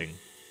voice acting.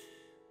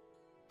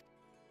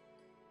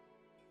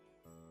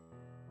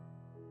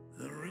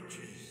 The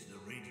riches the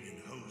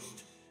Radiant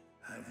Host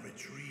have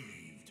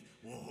retrieved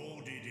were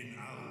hoarded in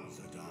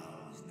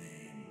Al-Zadal's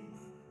name.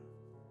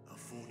 A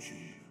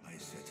fortune I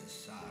set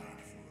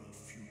aside for a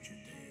future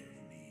day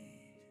of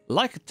need.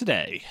 Like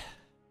today.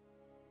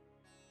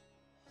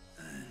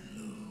 And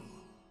lo,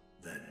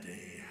 that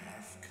day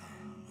hath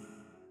come.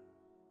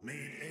 May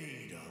it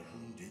aid our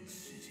wounded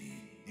city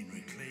in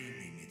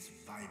reclaiming its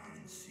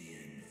vibrancy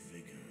and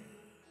vigor.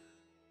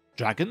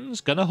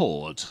 Dragons gonna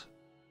hoard.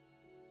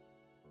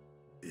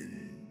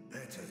 In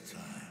better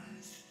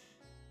times,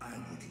 I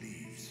would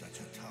leave such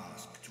a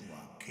task to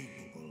our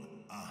capable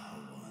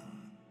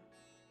Ahawan.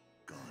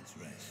 God's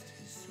rest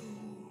his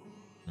soul.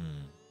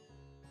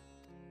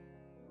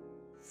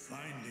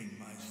 Finding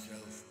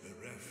myself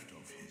bereft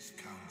of his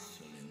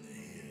counsel in the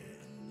here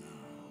and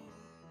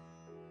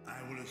now,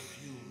 I will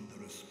assume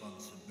the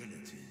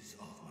responsibilities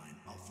of mine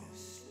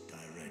office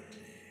directly.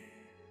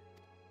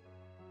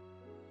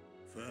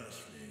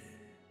 Firstly,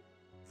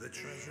 the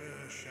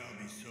treasure shall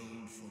be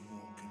sold for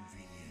more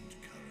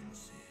convenient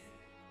currency.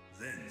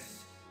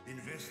 Thence,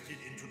 invested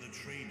into the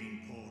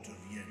trading port of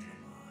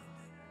Yedlamad.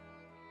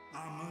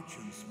 Our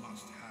merchants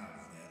must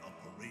have their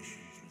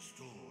operations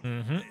restored,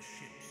 their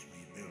ships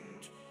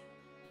rebuilt.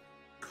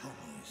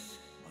 Commerce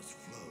must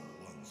flow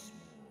once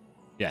more.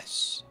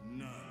 Yes.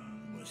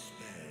 None were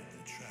spared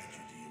the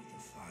tragedy of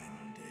the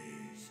final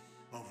days.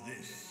 Of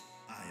this,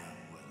 I am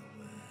well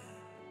aware.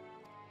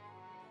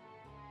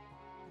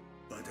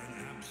 But an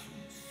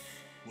absence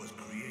was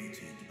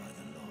created by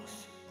the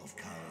loss of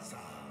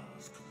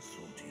Karazal's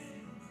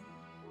consortium.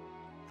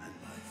 And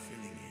by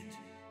filling it,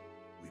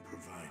 we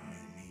provide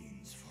new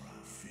means for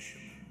our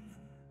fishermen,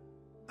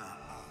 our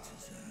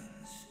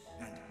artisans,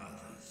 and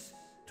others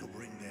to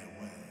bring their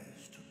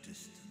wares to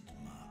distant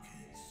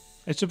markets.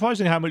 It's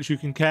surprising how much you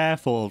can care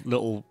for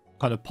little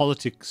kind of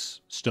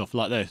politics stuff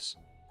like this.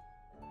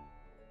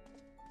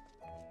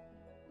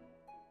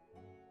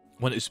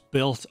 When it's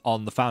built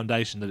on the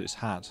foundation that it's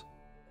had.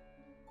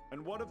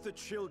 And what of the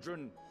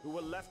children who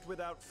were left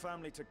without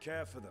family to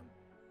care for them?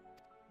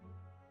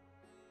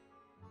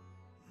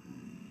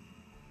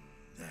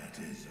 That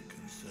is a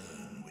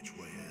concern which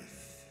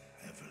weigheth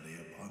heavily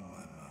upon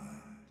my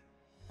mind.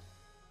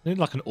 Need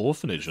like an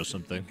orphanage or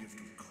something. The gift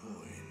of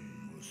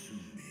coin will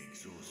soon be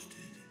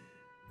exhausted,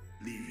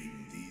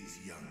 leaving these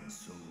young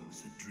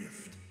souls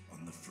adrift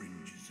on the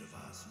fringes of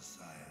our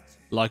society.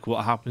 Like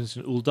what happens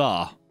in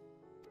Uldar.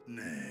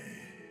 Nay,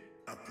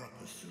 a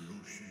proper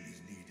solution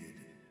is needed,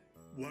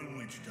 one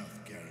which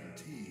doth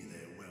guarantee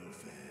their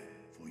welfare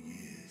for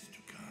years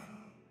to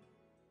come.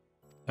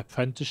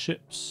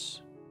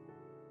 Apprenticeships.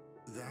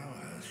 Thou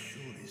hast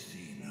surely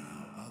seen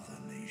how other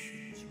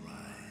nations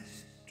rise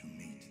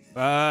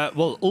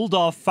Well,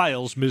 Uldar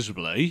fails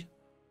miserably.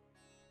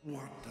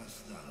 What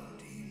dost thou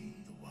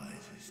deem the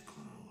wisest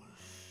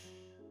course?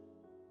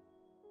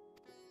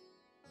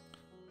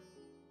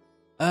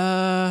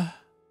 I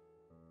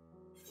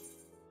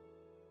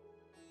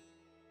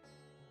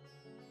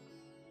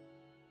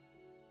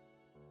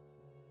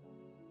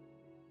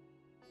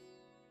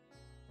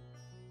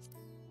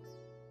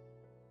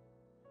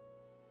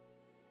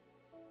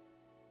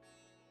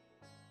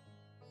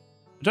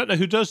don't know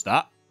who does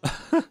that.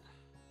 I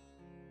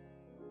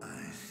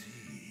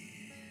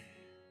see.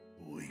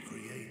 We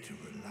create a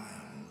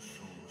reliable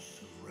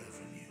source of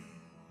revenue.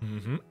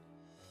 Mm-hmm.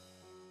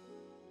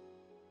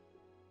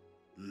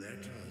 Let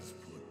us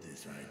put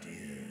this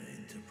idea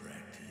into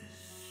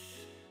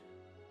practice.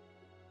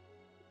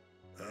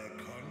 A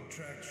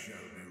contract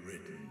shall be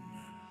written,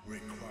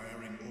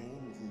 requiring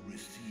all who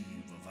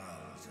receive of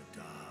our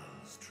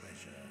Zadal's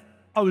treasure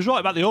I was right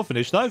about the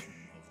orphanage, though. of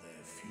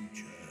their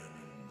future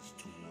earnings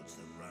towards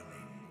the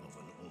running of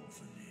an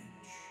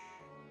orphanage.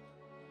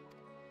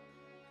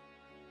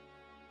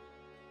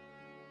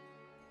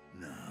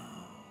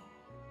 Now,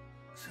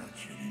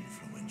 such an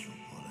influential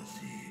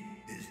policy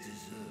is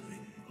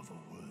deserving of a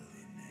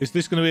worthy name. Is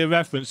this going to be a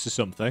reference to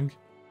something?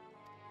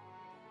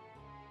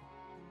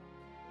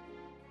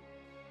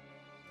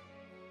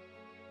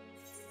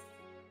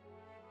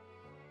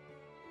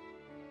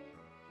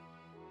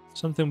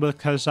 Something where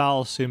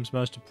Kazal seems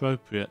most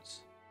appropriate.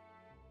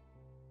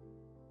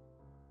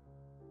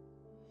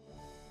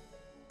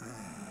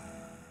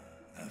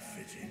 A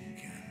fitting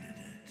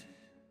candidate.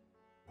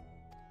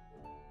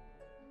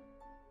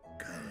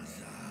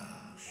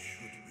 Kazal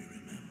should be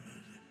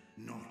remembered,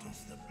 not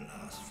as the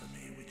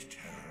blasphemy which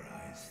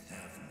terrorized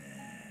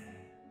Thavne,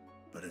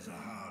 but as a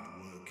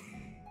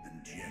hard-working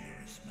and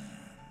generous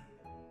man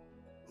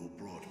who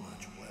brought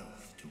much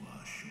wealth to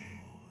our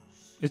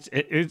shores.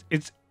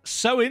 It's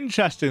so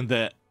interesting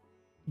that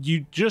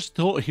you just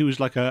thought he was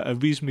like a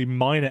reasonably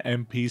minor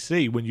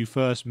NPC when you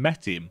first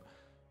met him.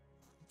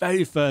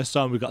 Very first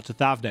time we got to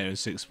Thavne in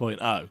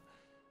 6.0.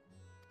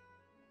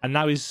 And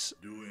now he's,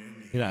 Do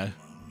any you know,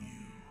 among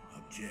you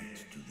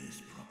object to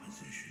this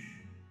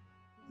proposition?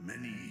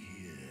 Many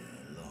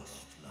here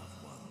lost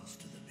loved ones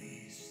to the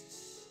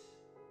beasts.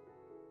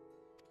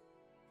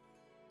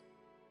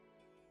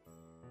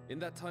 In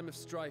that time of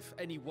strife,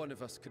 any one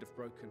of us could have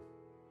broken.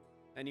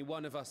 Any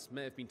one of us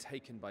may have been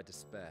taken by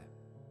despair.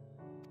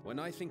 When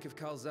I think of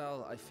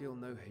Kalzal, I feel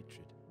no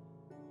hatred.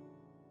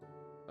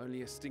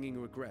 Only a stinging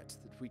regret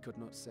that we could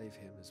not save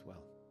him as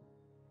well.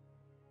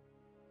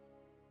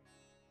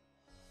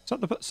 is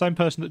that the same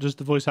person that does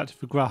the voice acting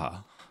for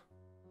Graha?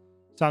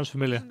 Sounds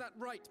familiar. Isn't that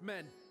right,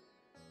 men?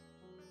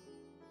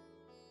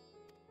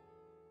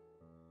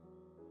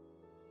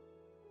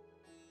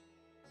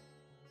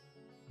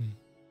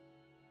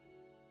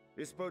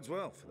 This bodes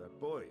well for that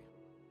boy.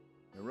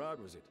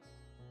 Narad, was it?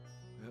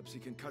 Perhaps he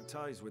can cut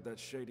ties with that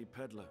shady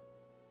peddler.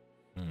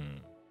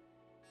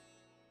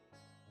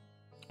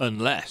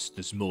 Unless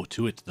there's more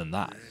to it than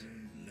that.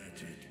 Then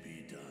let it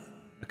be done.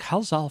 The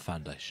Kalzal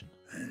Foundation.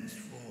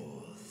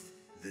 Henceforth,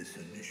 this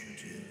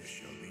initiative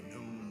shall be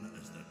known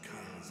as the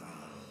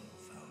Kazal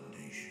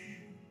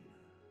Foundation.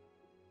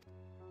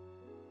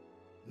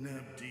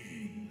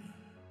 Nabdeen,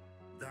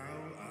 thou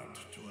art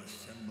to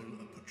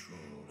assemble a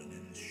patrol and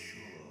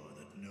ensure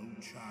that no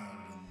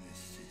child in this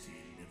city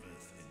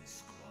liveth in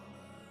squalor.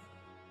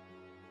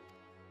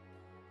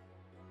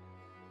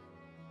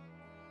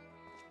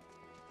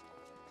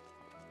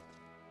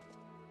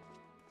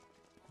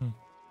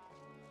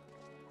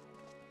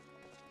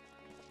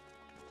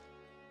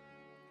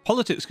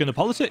 Politics gonna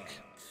politic.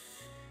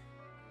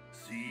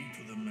 See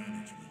to the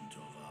management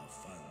of our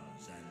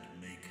funds and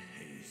make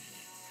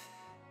haste.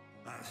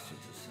 Our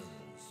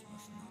citizens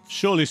must not.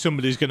 Surely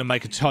somebody's gonna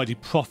make a tidy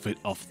profit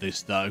off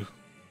this, though.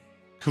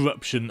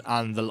 Corruption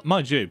and the...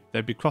 Mind you,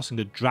 they'd be crossing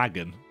a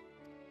dragon.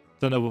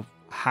 Don't know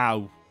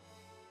how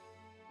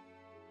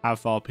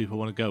far people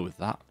want to go with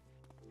that.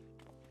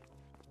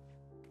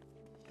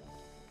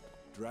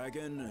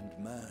 Dragon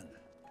and man,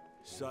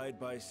 side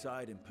by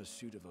side in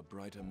pursuit of a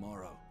brighter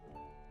morrow.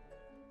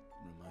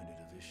 Reminded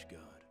of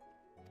Ishgard.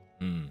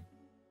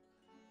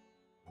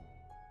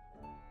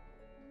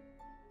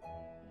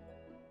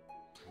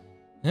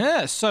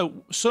 Yeah,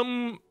 so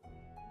some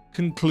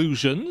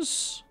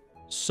conclusions,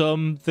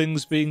 some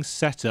things being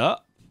set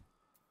up.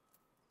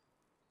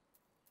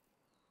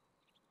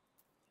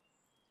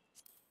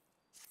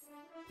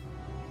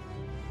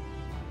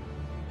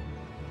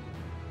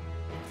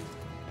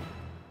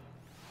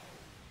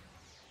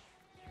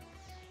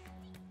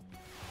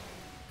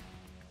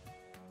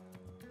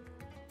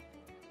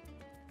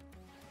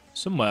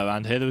 Somewhere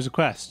around here there was a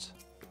quest.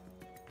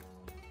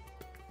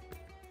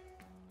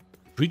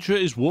 Preacher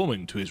is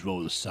warming to his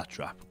role as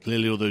satrap.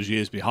 Clearly all those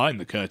years behind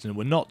the curtain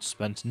were not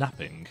spent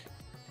napping.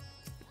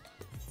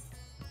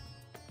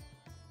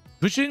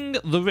 Bridging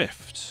the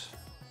rift.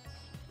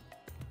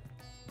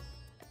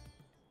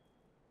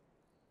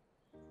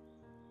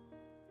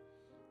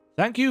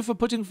 Thank you for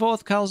putting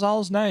forth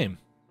Kalzal's name.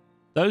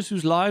 Those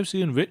whose lives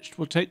he enriched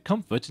will take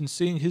comfort in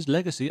seeing his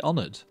legacy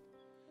honoured.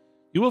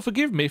 You will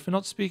forgive me for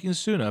not speaking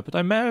sooner, but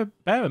I bear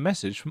a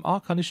message from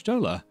Archon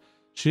Ishtola.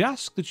 She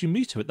asked that you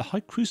meet her at the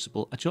High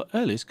Crucible at your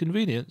earliest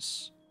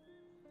convenience.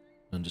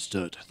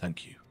 Understood,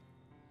 thank you.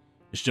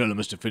 Ishtola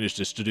must have finished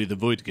her study of the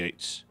Void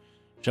Gates.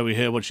 Shall we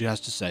hear what she has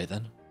to say,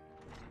 then?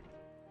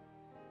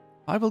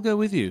 I will go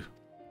with you.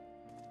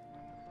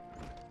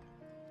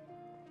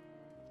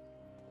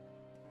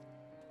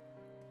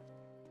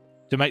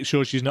 To make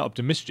sure she's not up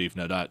to mischief,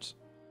 no doubt.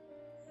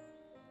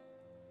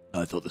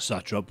 I thought the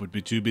satrap would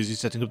be too busy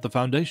setting up the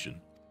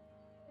foundation.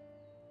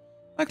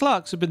 My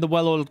clerks have been the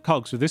well-oiled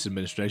cogs of this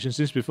administration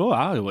since before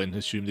Arwen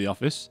assumed the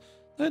office.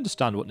 They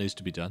understand what needs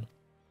to be done.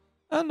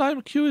 And I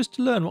am curious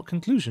to learn what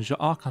conclusions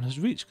your Archon has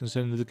reached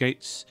concerning the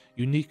gate's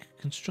unique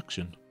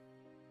construction.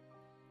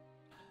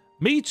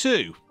 Me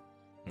too.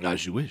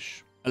 As you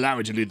wish. Allow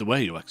me to lead the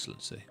way, Your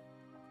Excellency.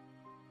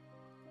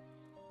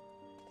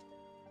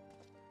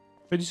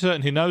 Pretty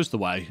certain he knows the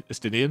way,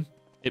 Estinian,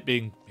 it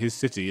being his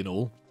city and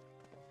all.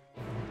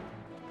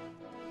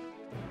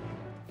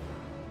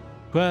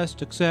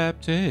 Quest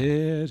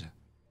accepted.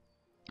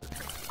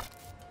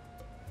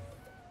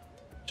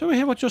 Shall we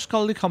hear what your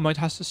scholarly comrade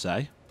has to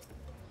say?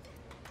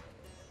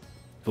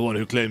 For one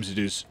who claims it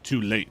is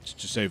too late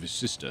to save his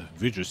sister,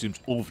 Vidra seems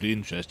awfully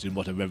interested in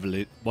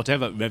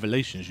whatever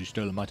revelations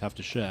Ishtola might have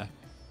to share.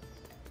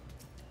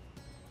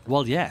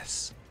 Well,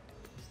 yes.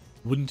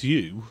 Wouldn't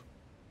you?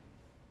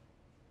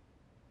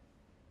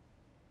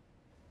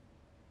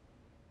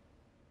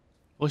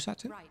 Voice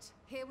acting? Right,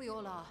 here we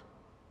all are.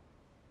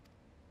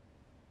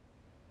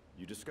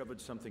 You discovered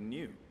something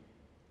new.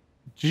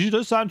 She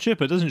does sound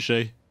chipper, doesn't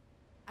she?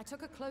 I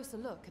took a closer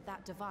look at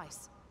that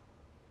device.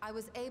 I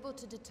was able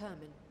to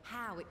determine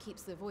how it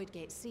keeps the Void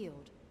Gate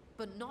sealed,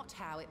 but not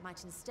how it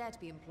might instead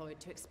be employed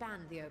to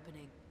expand the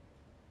opening.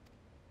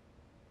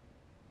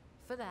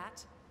 For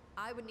that,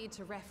 I would need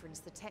to reference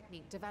the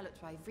technique developed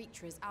by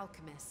Vritra's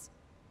alchemists,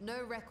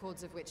 no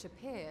records of which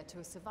appear to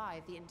have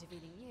survived the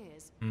intervening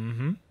years.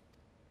 Mm-hmm.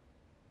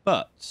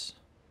 But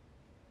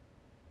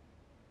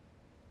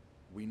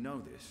we know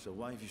this, so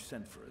why have you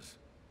sent for us?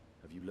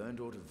 Have you learned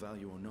aught of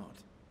value or not?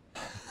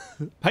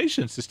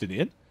 Patience,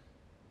 Justinian.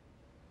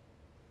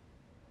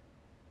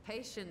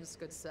 Patience,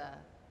 good sir.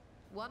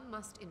 One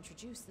must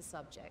introduce the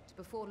subject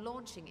before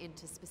launching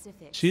into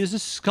specifics. She is a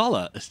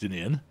scholar,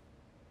 Justinian.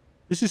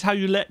 This is how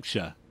you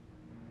lecture.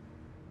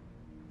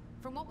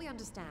 From what we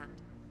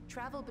understand,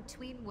 travel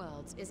between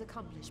worlds is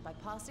accomplished by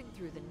passing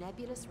through the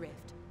nebulous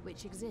rift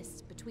which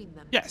exists between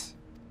them. Yes.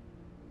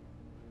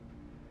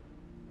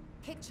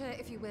 Picture,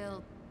 if you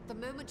will, the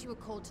moment you were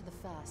called to the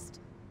first.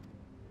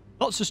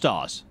 Lots of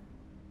stars.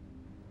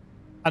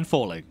 And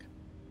falling.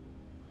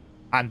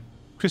 And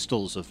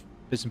crystals of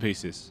bits and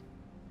pieces.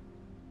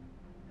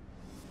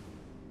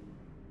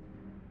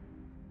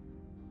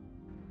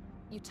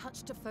 You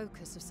touched a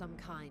focus of some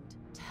kind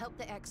to help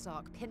the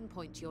Exarch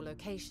pinpoint your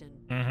location.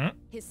 Mm-hmm.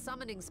 His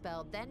summoning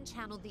spell then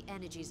channeled the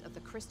energies of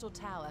the Crystal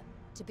Tower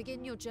to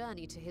begin your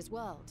journey to his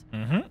world.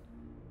 Mm-hmm.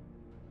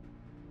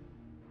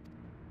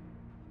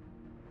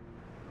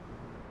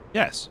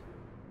 Yes.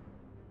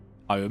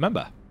 I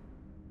remember.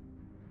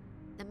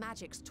 The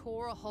magics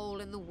tore a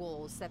hole in the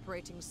wall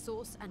separating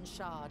source and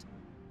shard,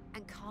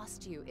 and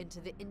cast you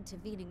into the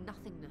intervening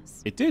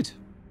nothingness. It did.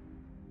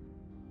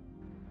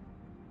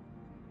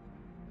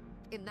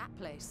 In that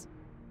place,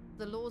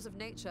 the laws of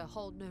nature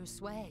hold no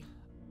sway.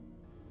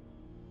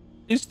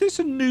 Is this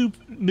a new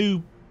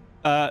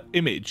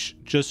image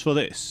just for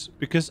this?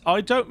 Because I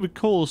don't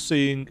recall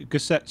seeing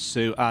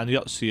Gesetsu and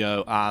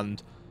Yotsuyo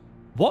and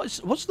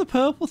what's the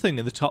purple thing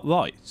in the top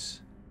right?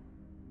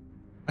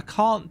 I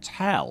can't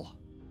tell.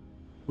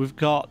 We've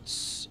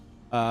got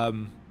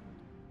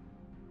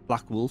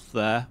Black Wolf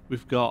there.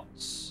 We've got,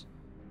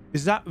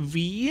 is that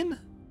Veen?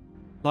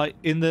 Like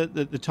in the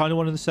tiny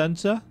one in the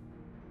center?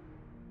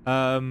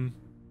 I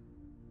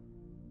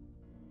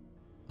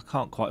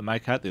can't quite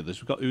make out the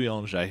others. We've got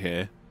Uyange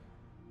here.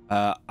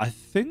 I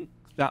think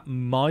that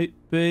might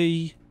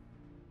be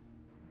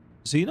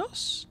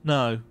Xenos?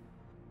 No.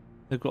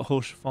 They've got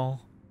Horchefon.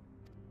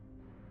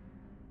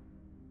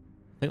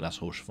 I think that's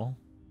Horchefon.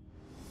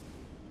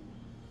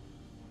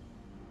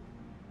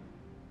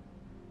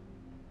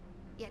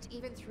 Yet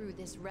even through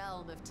this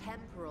realm of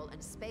temporal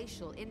and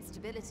spatial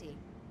instability,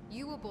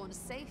 you were borne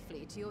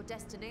safely to your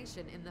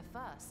destination in the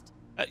first.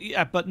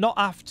 Yeah, but not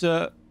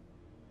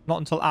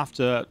until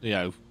after, you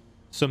know,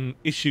 some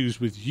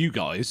issues with you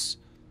guys.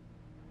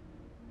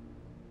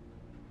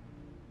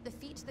 The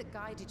feat that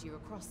guided you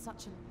across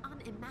such an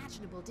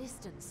unimaginable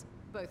distance,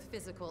 both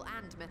physical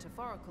and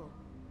metaphorical,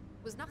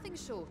 was nothing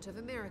short of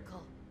a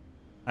miracle.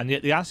 And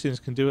yet the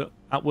Ascians can do it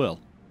at will.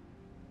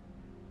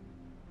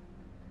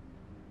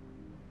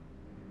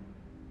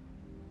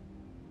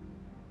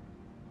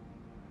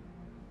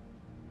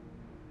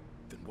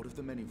 Then what of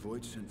the many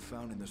voids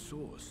found in the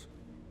source?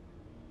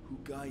 Who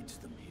guides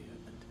them here,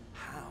 and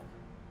how?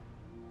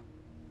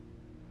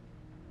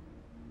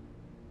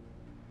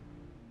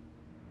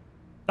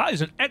 That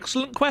is an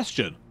excellent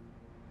question.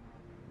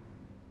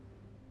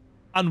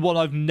 and one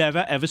I've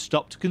never ever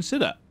stopped to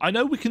consider. I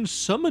know we can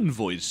summon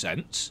void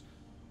scents,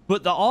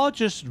 but there are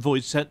just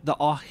void scent that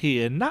are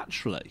here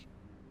naturally.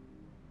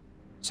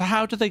 So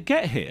how do they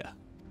get here?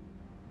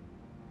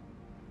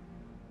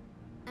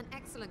 An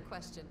excellent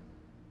question.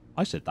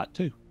 I said that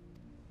too.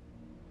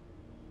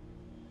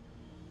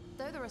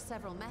 Though there are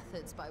several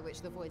methods by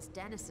which the Void's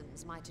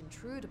denizens might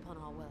intrude upon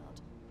our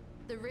world,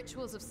 the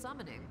rituals of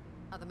summoning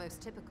are the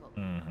most typical.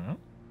 Mm-hmm.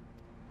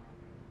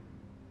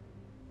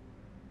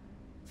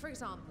 For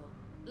example,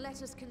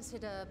 let us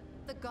consider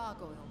the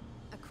Gargoyle,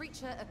 a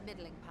creature of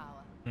middling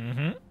power.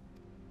 Mm-hmm.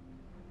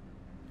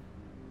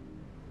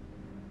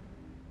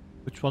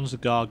 Which one's the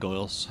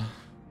gargoyles?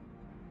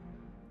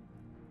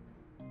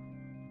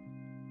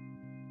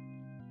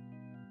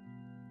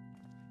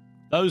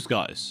 Those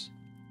guys.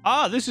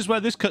 Ah, this is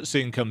where this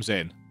cutscene comes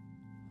in.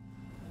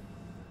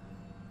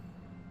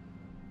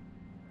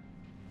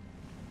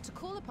 To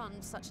call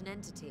upon such an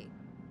entity,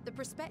 the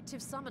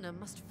prospective summoner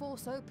must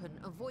force open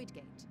a void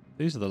gate.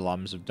 These are the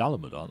Lambs of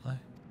Dalamud, aren't they?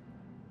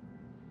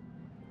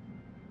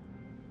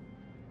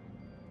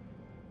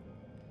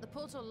 The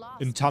portal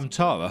lasts In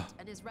Tamtara?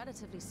 and is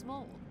relatively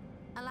small,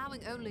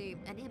 allowing only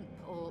an imp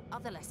or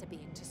other lesser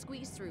being to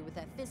squeeze through with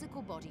their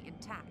physical body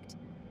intact.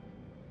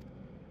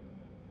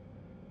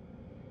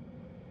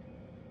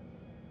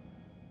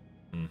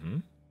 Mm-hmm.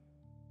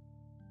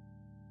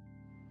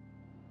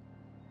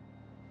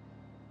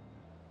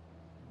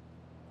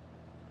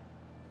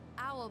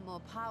 Our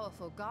more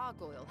powerful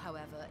gargoyle,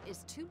 however,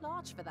 is too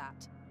large for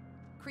that.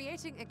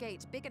 Creating a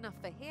gate big enough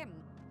for him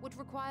would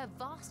require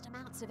vast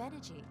amounts of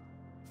energy,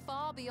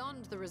 far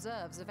beyond the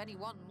reserves of any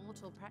one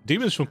mortal practitioner.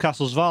 Demons from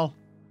Castle's Val.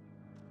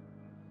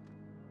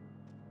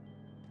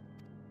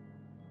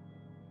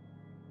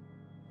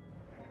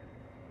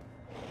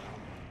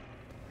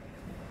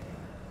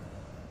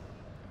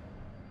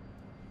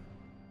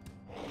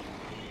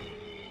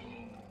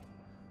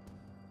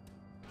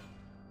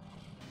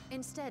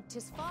 Instead,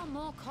 'tis far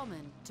more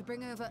common to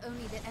bring over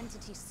only the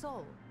entity's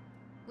soul.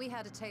 We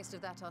had a taste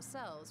of that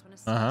ourselves when a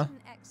certain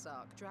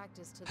exarch dragged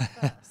us to the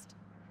first.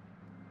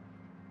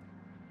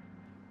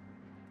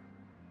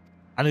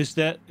 And is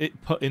that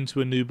it put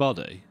into a new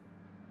body?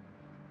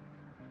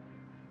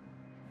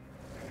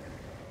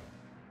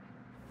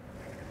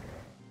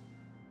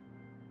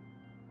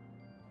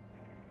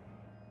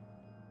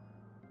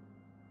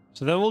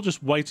 So they're all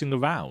just waiting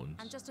around.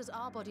 And just as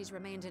our bodies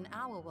remained in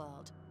our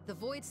world, the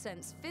Void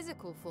Sense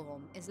physical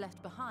form is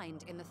left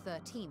behind in the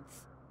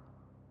 13th.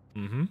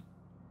 Mm-hmm.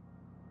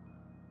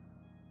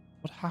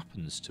 What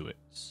happens to it?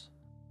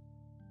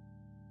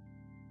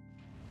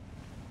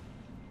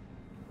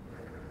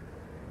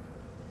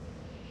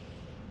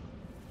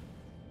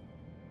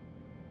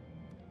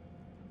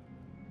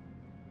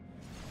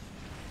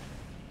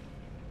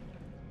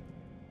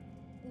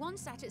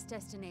 Once at its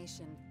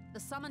destination, the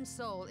summoned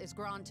soul is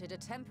granted a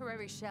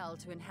temporary shell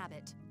to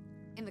inhabit.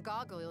 In the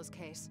gargoyle's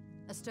case,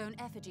 a stone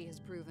effigy has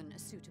proven a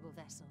suitable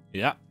vessel.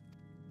 Yeah.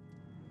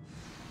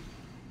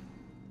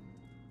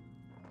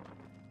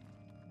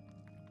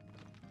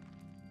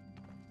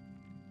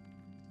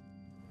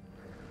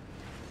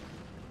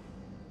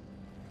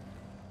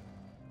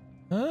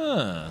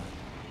 Ah.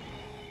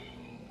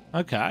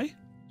 Okay.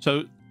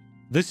 So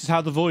this is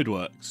how the void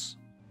works.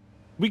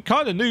 We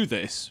kind of knew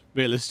this,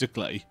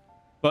 realistically,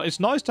 but it's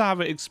nice to have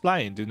it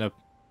explained in a...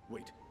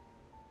 Wait.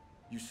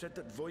 You said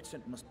that void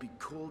scent must be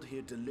called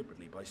here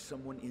deliberately by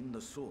someone in the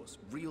source,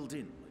 reeled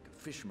in like a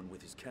fisherman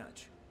with his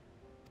catch.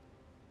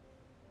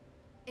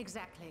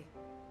 Exactly.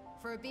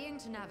 For a being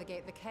to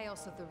navigate the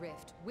chaos of the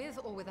rift, with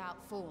or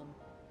without form,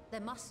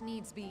 there must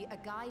needs be a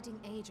guiding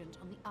agent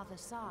on the other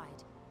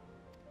side.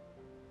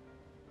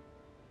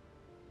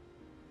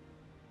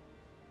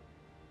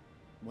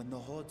 When the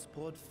hordes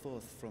poured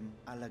forth from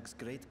Alag's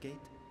Great Gate,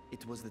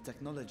 it was the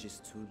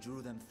technologists who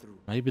drew them through.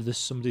 Maybe there's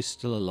somebody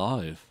still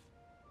alive.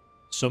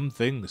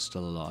 Something's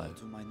still alive.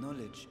 To my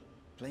knowledge,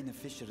 planar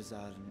fissures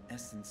are in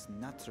essence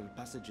natural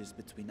passages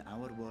between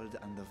our world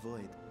and the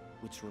void,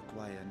 which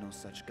require no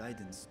such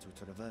guidance to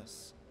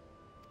traverse.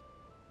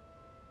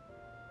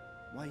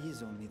 Why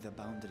is only the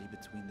boundary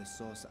between the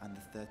source and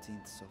the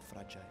 13th so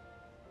fragile?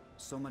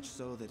 So much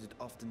so that it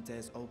often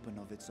tears open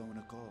of its own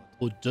accord.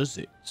 Or does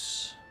it?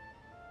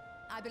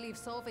 I believe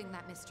solving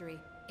that mystery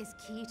is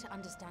key to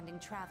understanding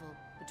travel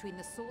between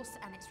the source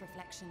and its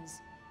reflections.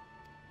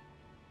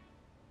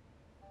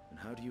 And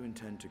how do you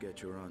intend to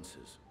get your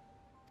answers?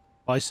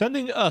 By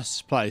sending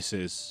us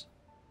places.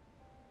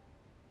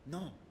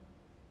 No.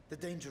 The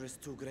danger is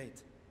too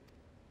great.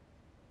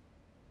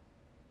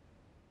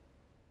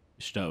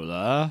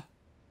 Stola.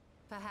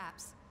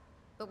 Perhaps.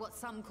 But what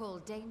some call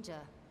danger,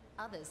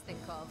 others think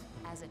of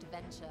as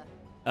adventure.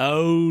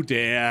 Oh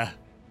dear.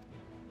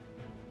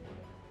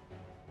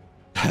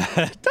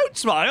 Don't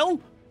smile!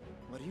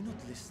 Were you not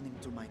listening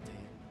to my tale?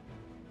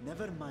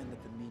 Never mind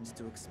that the means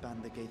to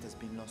expand the gate has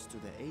been lost to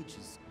the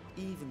ages.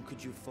 Even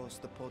could you force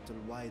the portal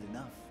wide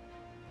enough,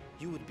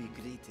 you would be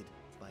greeted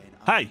by an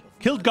army of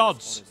killed murderous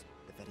gods! horrors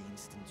the very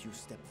instant you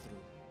step through.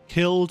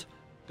 Killed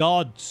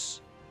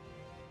gods.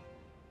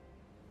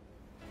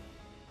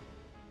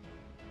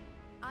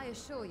 I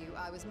assure you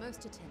I was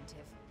most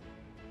attentive.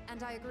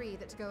 And I agree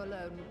that to go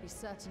alone would be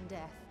certain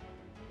death.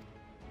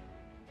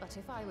 But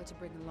if I were to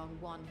bring along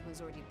one who has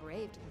already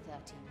braved the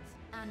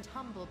 13th and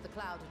humbled the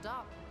cloud of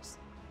darkness,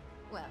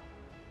 well,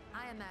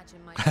 I imagine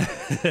my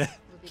chances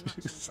would be much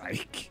improved.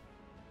 Sake.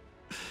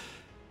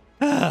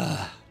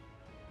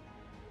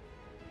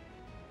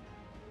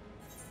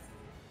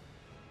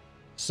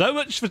 So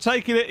much for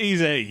taking it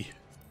easy.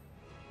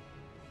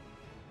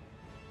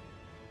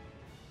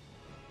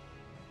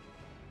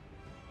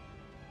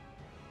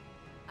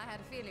 I had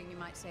a feeling you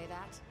might say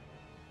that.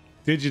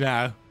 Did you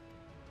now?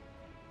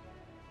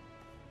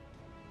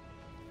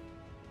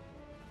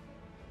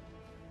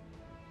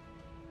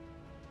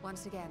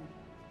 Once again,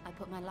 I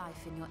put my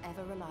life in your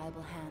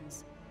ever-reliable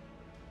hands.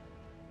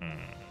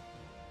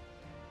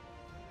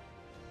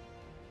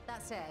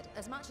 That said,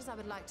 as much as I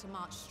would like to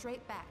march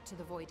straight back to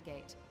the Void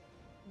Gate,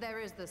 there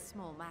is the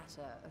small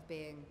matter of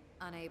being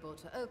unable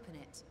to open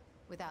it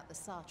without the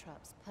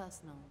Satrap's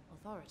personal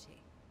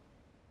authority.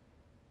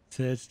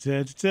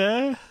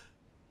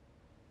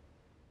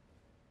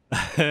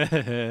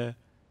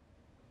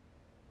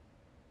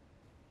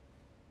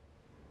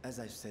 As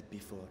I've said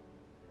before,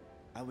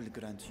 I will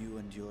grant you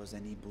and yours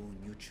any boon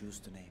you choose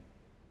to name.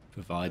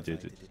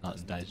 Provided it's it not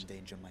does in not danger.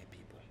 endanger my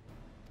people.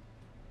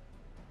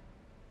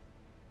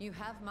 You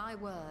have my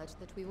word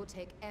that we will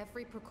take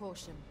every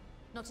precaution.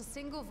 Not a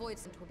single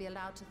Voidsent will be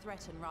allowed to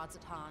threaten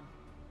Vashahn,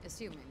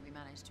 assuming we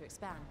manage to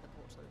expand the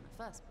portal in the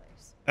first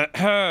place.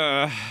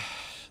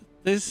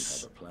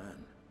 This... You have a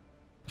plan.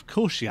 Of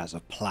course she has a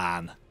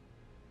plan.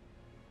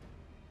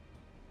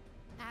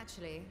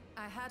 Actually,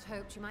 I had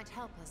hoped you might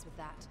help us with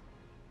that.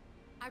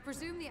 I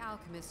presume the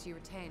alchemists you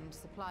retained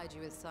supplied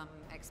you with some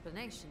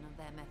explanation of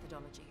their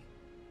methodology.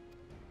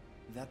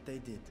 That they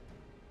did.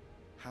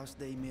 House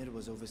Daimir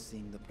was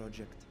overseeing the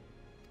project.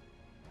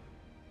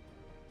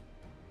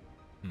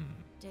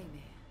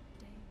 Daimir.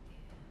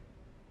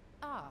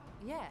 Ah,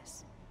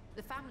 yes.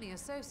 The family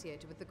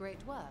associated with the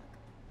great work.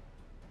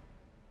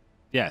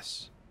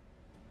 Yes.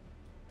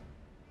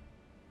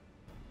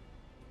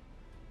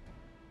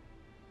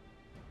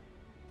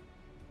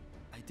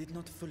 I did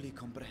not fully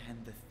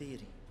comprehend the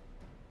theory,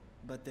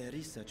 but their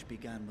research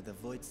began with a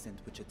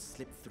Voidsent which had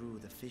slipped through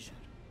the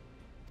fissure.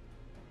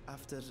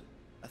 After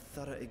a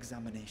thorough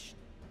examination,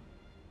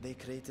 they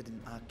created an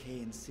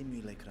arcane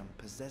simulacrum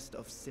possessed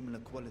of similar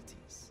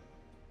qualities.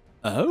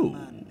 Oh. A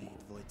man-made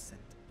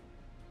Voidsent,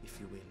 if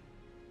you will.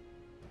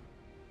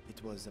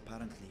 It was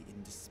apparently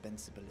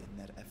indispensable in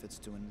their efforts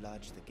to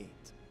enlarge the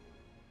gate.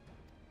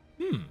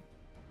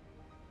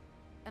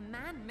 A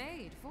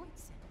man-made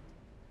Voidsent.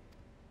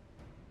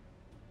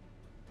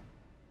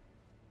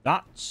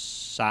 That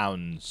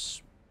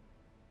sounds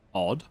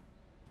odd.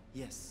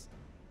 Yes.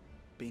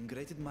 Being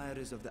great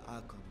admirers of the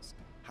Archons,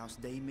 House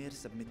Daimir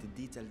submitted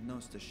detailed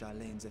notes to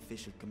Sharlayan's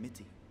official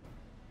committee.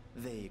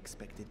 They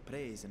expected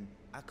praise and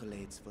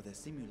accolades for their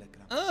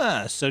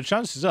simulacrum. So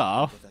chances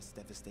are... But thus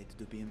devastated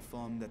to be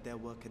informed that their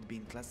work had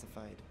been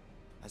classified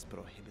as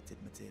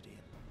prohibited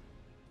material.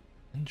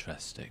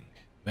 Interesting.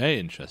 Very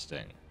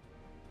interesting.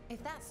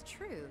 If that's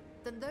true,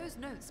 then those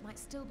notes might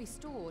still be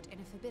stored in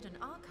a forbidden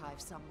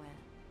archive somewhere.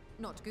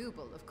 Not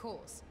Google, of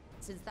course,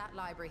 since that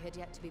library had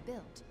yet to be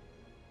built.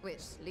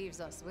 Which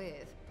leaves us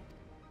with...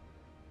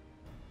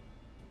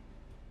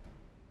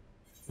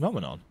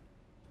 Phenomenon.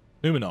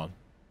 Numenon.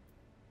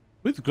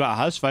 With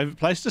Graha's favourite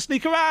place to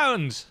sneak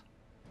around!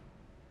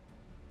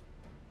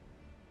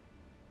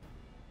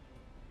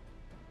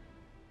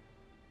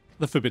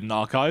 The Forbidden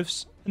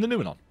Archives in the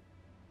Numenon.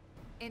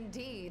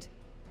 Indeed.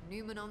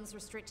 Numenon's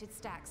restricted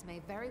stacks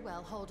may very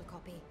well hold a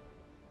copy.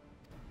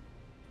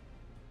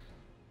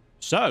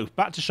 So,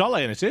 back to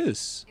Sharlayan it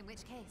is. In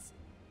which case,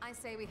 I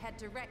say we head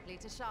directly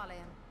to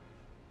Sharlayan.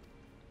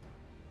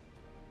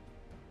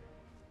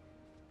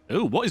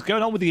 Ooh, what is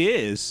going on with the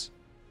ears?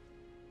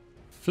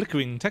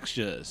 Flickering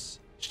textures.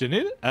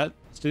 Stinin?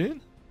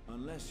 Stinin?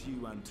 Unless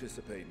you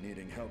anticipate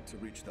needing help to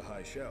reach the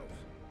high shelf,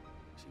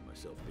 I see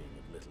myself being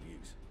of little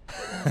use.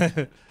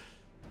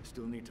 I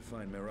still need to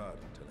find Mirad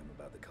and tell him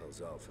about the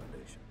Kalzal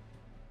Foundation.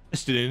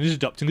 Estinian is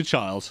adopting a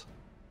child.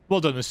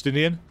 Well done,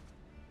 Estinian.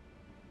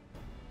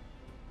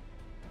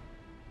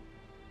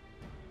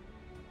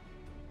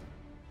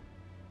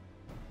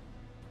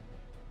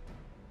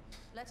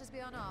 Let us be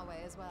on our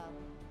way as well.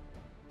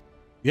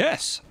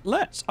 Yes,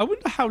 let's. I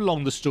wonder how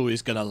long the story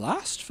is going to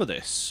last for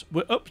this.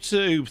 We're up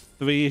to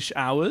 3-ish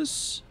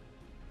hours.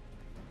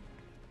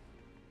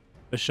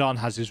 Vashahn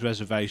has his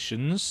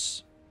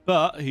reservations,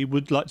 but he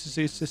would like to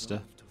see his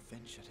sister. To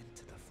venture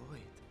into the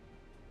void.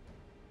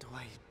 Do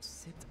I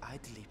sit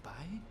idly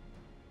by?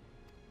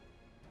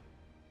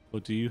 Or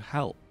do you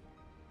help?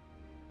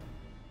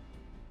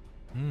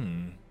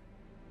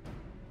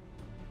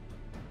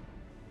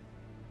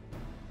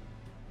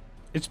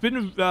 It's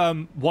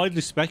been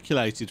widely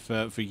speculated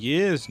for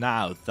years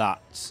now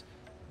that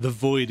the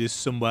Void is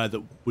somewhere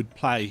that would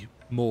play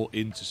more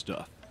into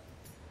stuff.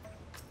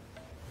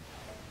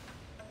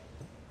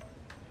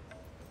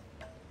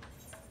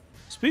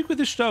 Speak with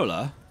the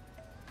Stola.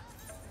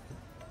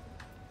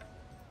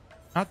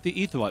 at the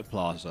Aetheryte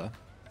Plaza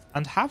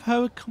and have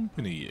her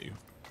accompany you.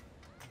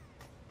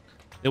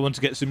 They want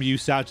to get some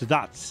use out of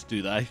that,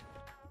 do they?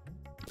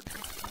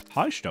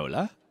 Hi,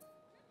 Stola.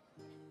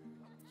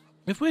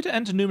 If we're to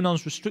enter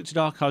Numenon's restricted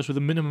archives with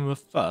a minimum of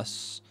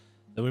fuss,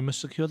 then we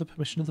must secure the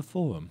permission of the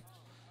Forum.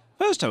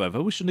 First,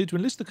 however, we shall need to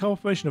enlist the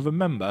cooperation of a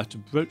member to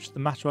broach the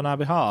matter on our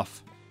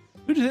behalf.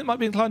 Who do you think might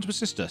be inclined to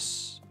assist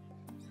us?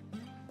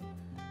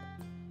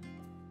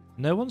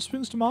 No one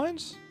springs to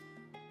mind?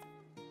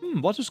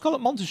 What of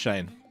Scarlet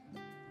Monteshane?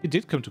 He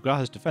did come to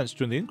Graha's defence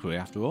during the inquiry,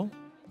 after all.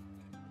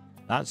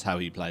 That's how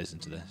he plays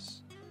into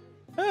this.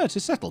 It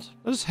is settled.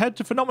 Let us head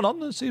to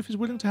Phenomenon and see if he's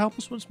willing to help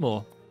us once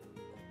more.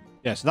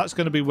 Yeah, so that's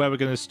going to be where we're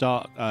going to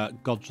start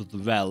Gods of the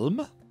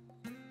Realm,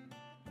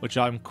 which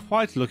I'm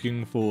quite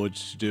looking forward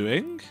to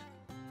doing.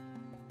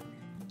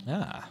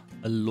 Ah,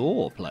 a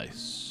law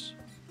place.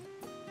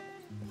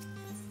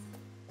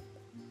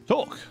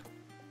 Talk.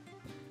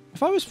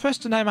 If I was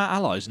pressed to name our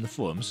allies in the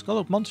Forum,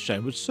 Scarlet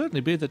Monteshane would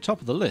certainly be at the top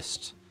of the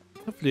list.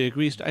 Hopefully he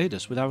agrees to aid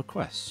us with our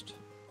request.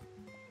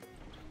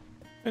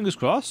 Fingers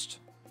crossed.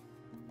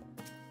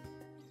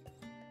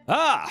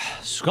 Ah,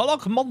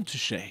 Scarlet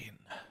Monteshane.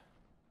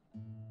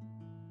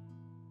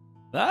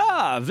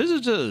 Ah,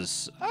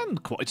 visitors,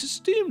 and quite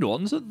esteemed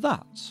ones at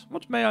that.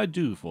 What may I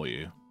do for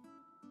you?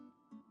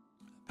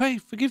 Pray,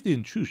 forgive the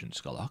intrusion,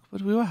 Scarlock,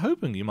 but we were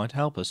hoping you might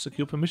help us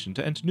secure permission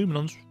to enter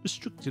Numenon's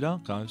restricted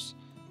archives.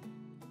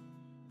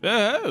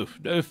 Oh,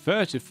 no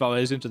furtive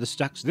forays into the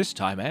stacks this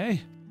time, eh?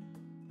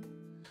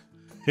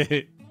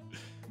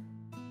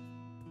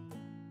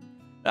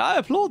 I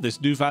applaud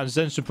this newfound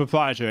sense of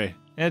propriety.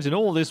 Yet in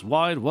all this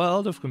wide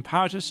world of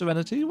comparative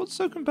serenity, what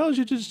so compels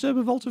you to disturb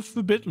a vault of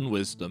forbidden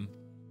wisdom?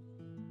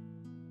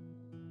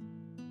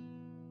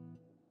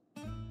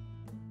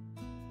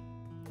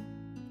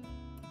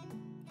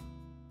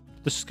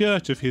 The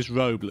skirt of his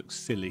robe looks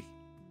silly.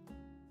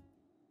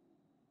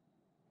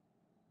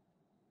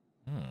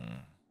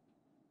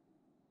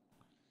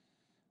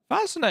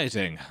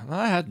 Fascinating.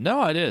 I had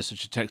no idea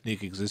such a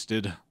technique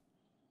existed.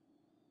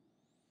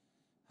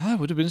 I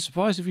would have been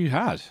surprised if you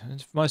had.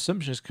 And if my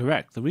assumption is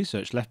correct, the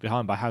research left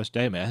behind by House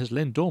Daemir has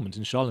lain dormant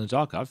in Sharlayan's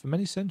archive for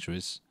many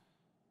centuries.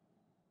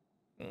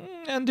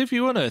 And if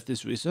you unearth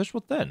this research,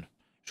 what then?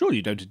 Surely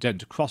you don't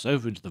intend to cross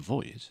over into the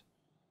void?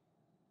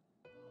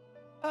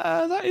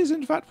 That is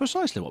in fact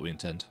precisely what we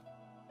intend.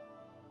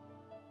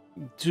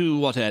 To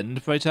what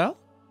end, pray tell?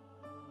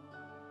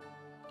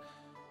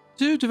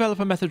 To develop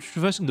a method of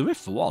traversing the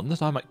rift, for one,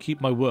 that I might keep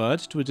my word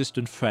to a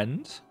distant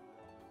friend.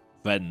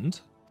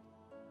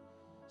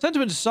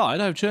 Sentiment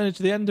aside, I have journeyed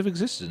to the end of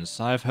existence.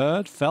 I have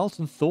heard, felt,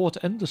 and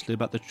thought endlessly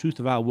about the truth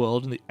of our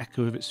world and the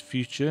echo of its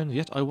future, and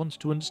yet I want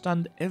to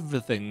understand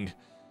everything,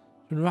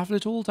 to unravel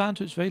it all down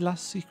to its very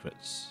last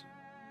secrets.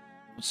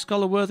 What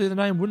scholar worthy of the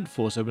name wouldn't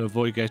force open a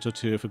void gate or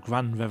two if a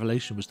grand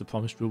revelation was the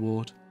promised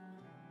reward?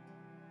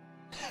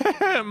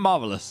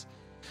 Marvellous.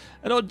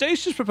 An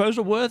audacious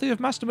proposal worthy of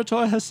Master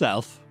Matoya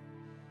herself.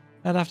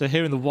 And after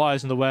hearing the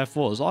whys and the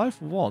wherefores, I,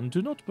 for one,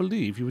 do not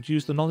believe you would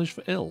use the knowledge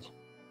for ill.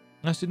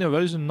 I see no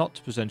reason not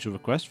to present your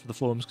request for the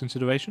Forum's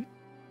consideration.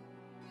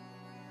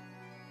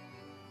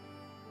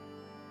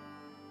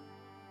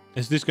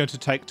 Is this going to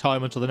take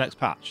time until the next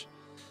patch?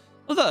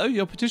 Although,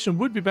 your petition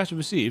would be better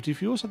received if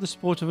you also had the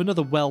support of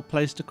another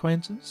well-placed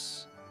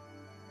acquaintance.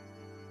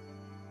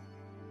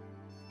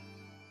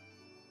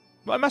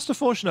 My Master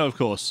Fortuno, of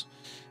course.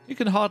 He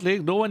can hardly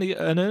ignore an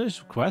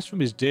earnest request from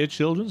his dear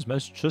children's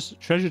most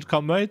treasured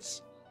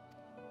comrades.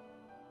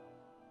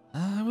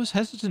 I was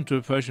hesitant to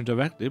approach him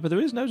directly, but there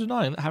is no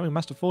denying that having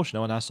Master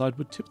Fortuno on our side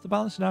would tip the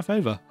balance in our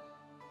favour.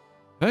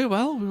 Very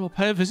well, we will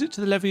pay a visit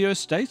to the Levier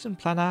estate and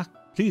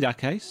plead our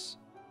case.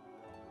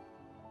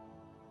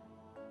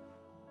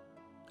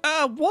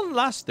 One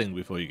last thing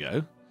before you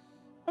go.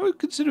 I would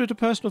consider it a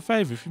personal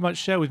favour if you might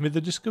share with me the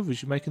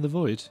discoveries you make in the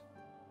void.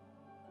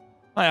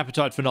 My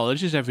appetite for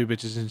knowledge is every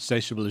bit as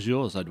insatiable as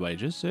yours, I'd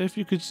wager, so if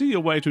you could see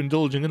your way to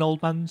indulging an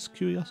old man's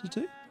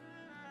curiosity.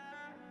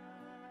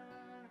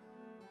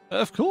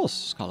 Of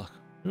course, Scarlock.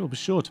 We will be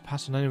sure to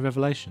pass on any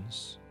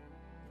revelations.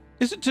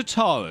 Is it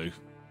Tataru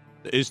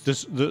that is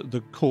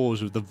the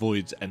cause of the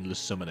void's endless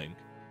summoning?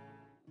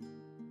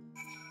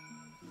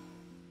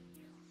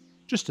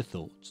 Just a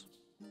thought.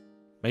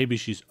 Maybe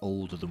she's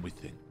older than we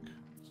think.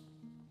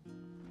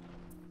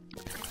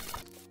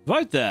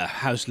 Right there,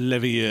 House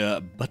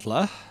Levier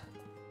Butler.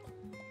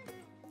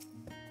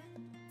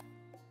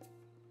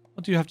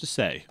 What do you have to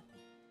say?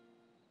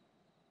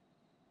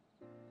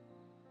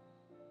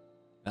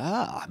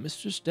 Ah,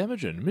 Mistress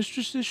Demigen,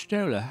 Mistress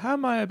Ishtola, how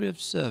may I be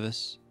of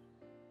service?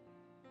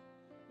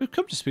 We've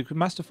come to speak with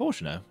Master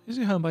Fortuno. Is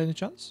he home by any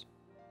chance?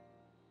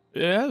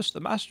 Yes, the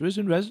Master is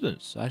in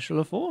residence. I shall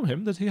inform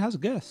him that he has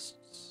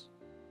guests.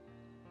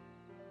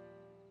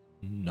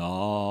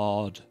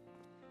 Nod.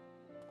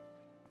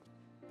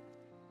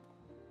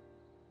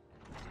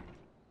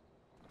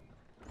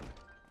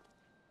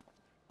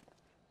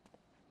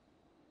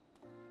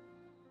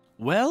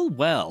 Well,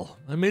 well.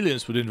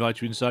 Emilians would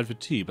invite you inside for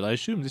tea, but I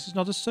assume this is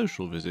not a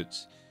social visit.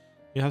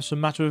 You have some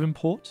matter of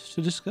import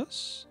to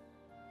discuss?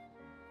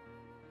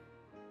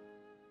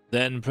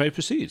 Then pray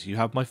proceed. You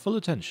have my full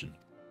attention.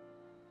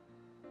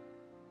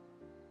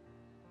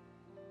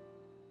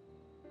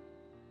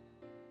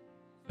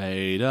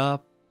 Fade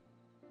up.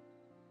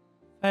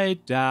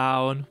 Fade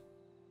down.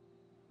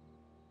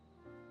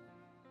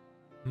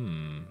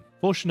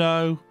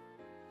 Vashahn.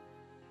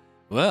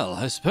 Well,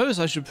 I suppose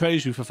I should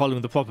praise you for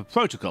following the proper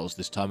protocols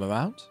this time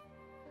around.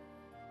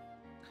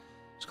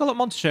 Scarlet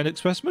Montechain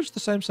expressed much the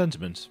same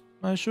sentiment.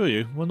 I assure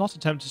you, will not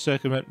attempt to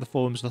circumvent the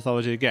Forum's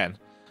authority again,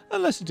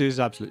 unless it is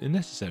absolutely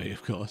necessary,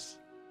 of course.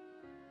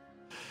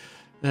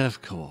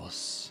 Of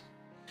course.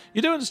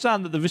 You do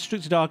understand that the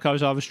restricted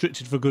archives are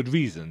restricted for good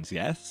reasons,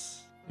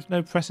 yes? If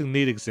no pressing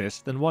need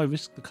exists, then why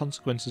risk the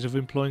consequences of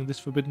employing this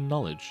forbidden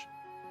knowledge?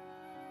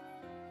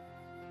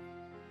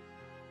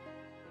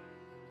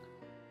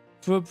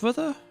 For a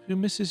brother who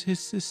misses his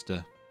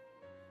sister.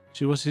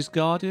 She was his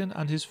guardian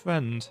and his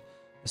friend,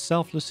 a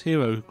selfless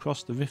hero who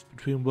crossed the rift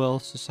between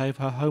worlds to save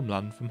her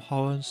homeland from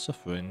horror and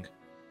suffering.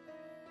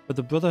 But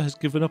the brother has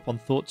given up on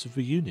thoughts of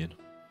reunion.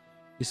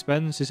 He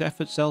spends his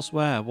efforts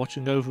elsewhere,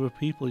 watching over a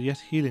people yet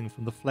healing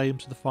from the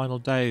flames of the final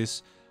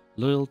days,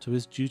 loyal to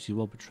his duty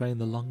while betraying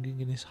the longing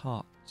in his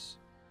heart.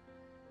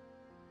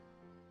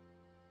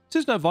 It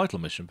is no vital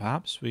mission,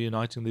 perhaps,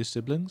 reuniting these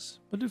siblings,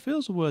 but it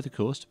feels a worthy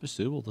course to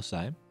pursue all the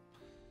same.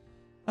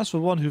 As for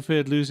one who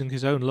feared losing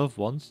his own loved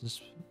ones and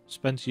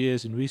spent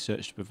years in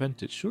research to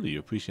prevent it, surely you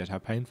appreciate how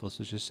painful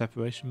such a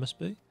separation must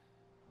be?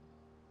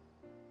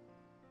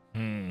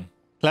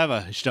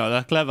 Clever,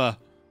 Ishtada, clever.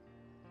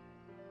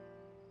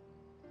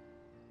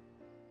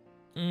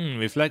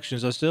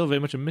 Reflections are still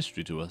very much a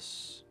mystery to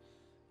us.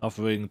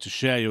 Offering to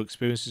share your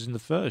experiences in the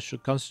first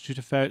should constitute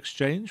a fair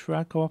exchange for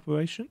our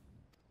cooperation.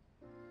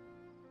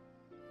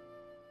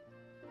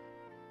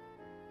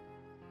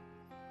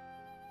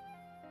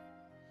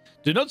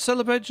 Do not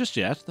celebrate just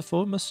yet, the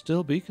Forum must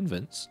still be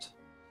convinced.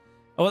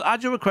 I will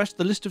add your request to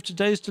the list of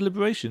today's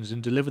deliberations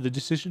and deliver the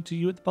decision to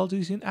you at the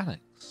Baldesian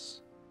Annex.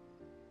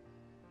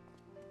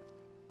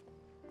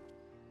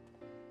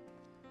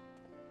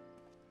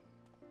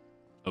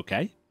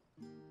 Okay.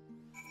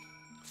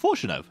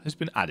 Vashahn has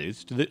been added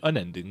to the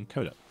Unending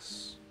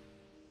Codex.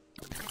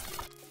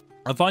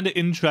 I find it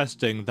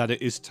interesting that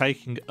it is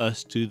taking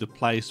us to the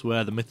place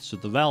where the Myths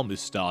of the Realm is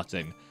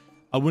starting.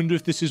 I wonder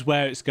if this is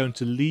where it's going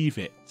to leave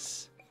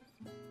it.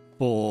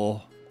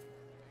 For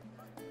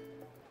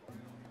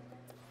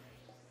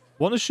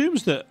one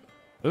assumes that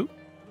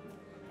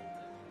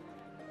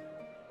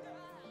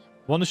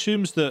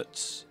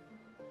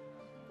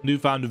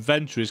Newfound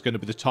Adventure is going to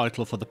be the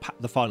title for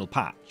the final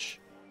patch,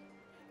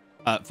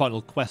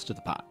 final quest of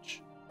the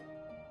patch.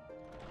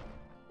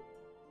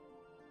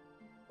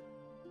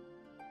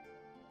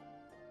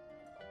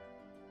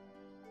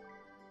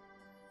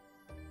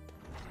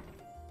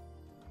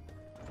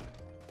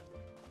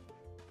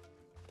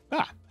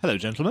 Hello,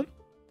 gentlemen.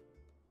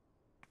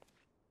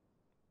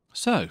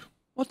 So,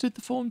 what did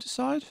the Forum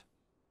decide?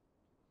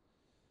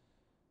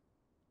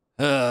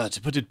 To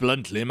put it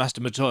bluntly,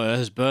 Master Matoya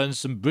has burned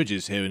some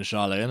bridges here in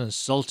Sharlayan and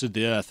salted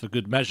the earth for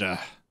good measure.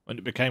 When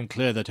it became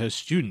clear that her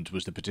student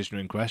was the petitioner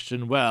in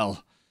question,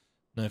 well,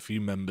 no few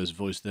members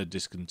voiced their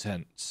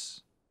discontent.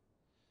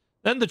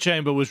 Then the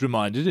Chamber was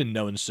reminded, in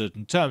no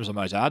uncertain terms I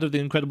might add, of the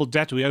incredible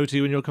debt we owe to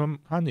you and your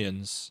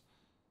companions.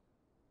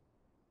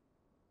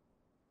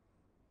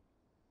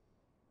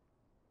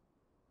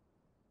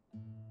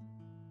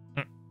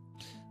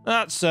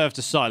 That served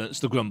to silence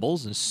the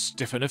grumbles and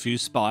stiffen a few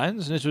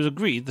spines, and it was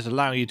agreed that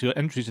allowing you to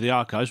entry to the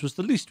archives was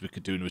the least we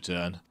could do in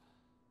return.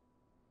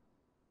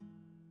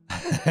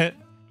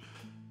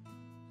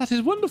 That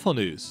is wonderful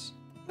news.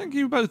 Thank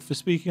you both for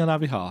speaking on our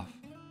behalf.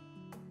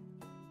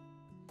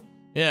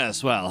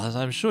 Yes, well, as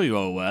I'm sure you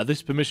are aware,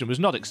 this permission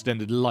was not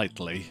extended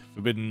lightly.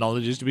 Forbidden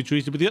knowledge is to be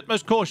treated with the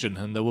utmost caution,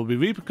 and there will be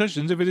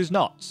repercussions if it is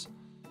not.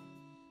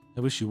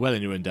 I wish you well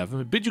in your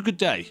endeavour and bid you good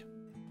day.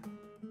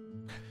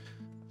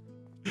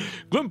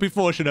 Grumpy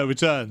Vashahn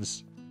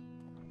returns.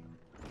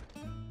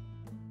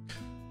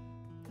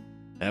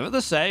 Ever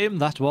the same,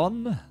 that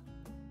one.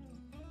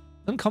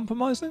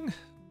 Uncompromising?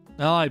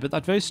 Aye, but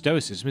that very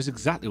stoicism is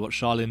exactly what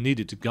Sharlayan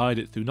needed to guide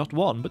it through not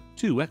one, but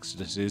 2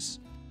 exoduses.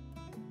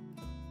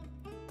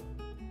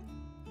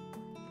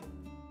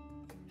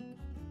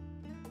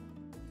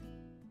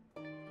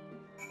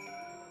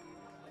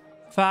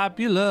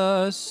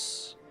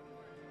 Fabulous.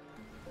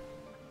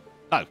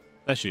 Oh,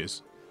 there she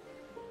is.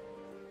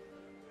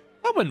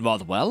 That went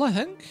rather well, I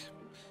think.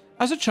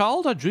 As a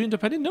child, I dreamed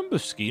up any number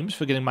of schemes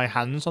for getting my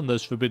hands on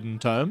those forbidden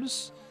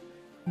tomes.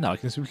 Now I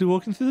can simply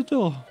walk in through the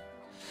door.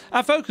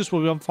 Our focus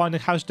will be on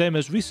finding House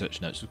Damer's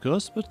research notes, of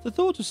course, but the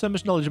thought of so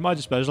much knowledge at my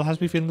disposal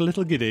has me feeling a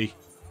little giddy.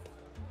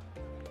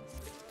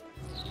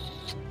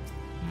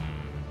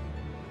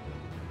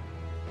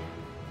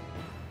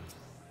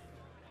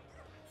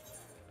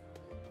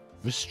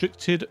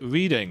 Restricted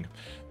reading.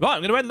 Right,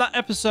 I'm going to end that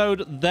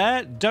episode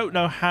there. Don't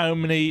know how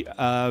many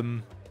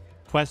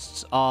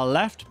quests are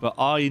left, but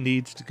I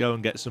need to go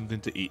and get something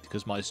to eat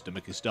because my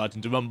stomach is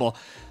starting to rumble.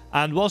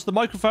 And whilst the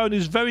microphone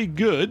is very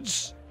good,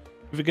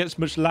 if it gets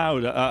much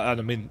louder, and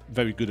I mean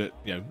very good at,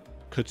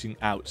 cutting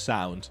out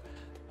sound.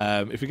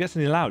 If it gets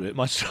any louder, it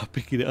might start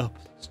picking it up.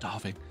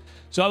 Starving.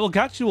 So I will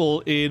catch you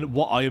all in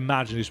what I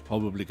imagine is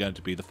probably going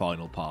to be the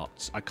final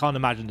parts. I can't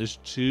imagine there's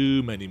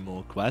too many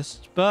more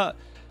quests, but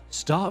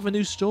start of a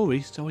new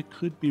story, so I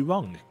could be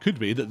wrong. It could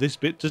be that this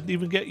bit doesn't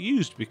even get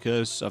used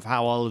because of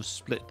how I'll have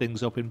split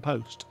things up in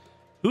post.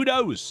 Who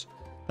knows?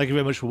 Thank you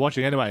very much for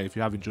watching anyway. If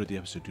you have enjoyed the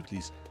episode, do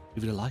please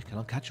give it a like, and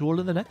I'll catch you all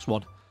in the next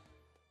one.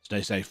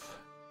 Stay safe.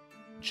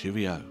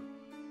 Cheerio.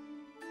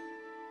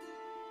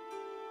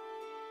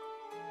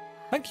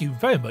 Thank you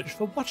very much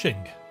for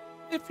watching.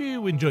 If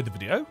you enjoyed the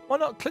video, why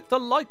not click the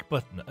like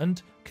button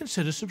and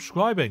consider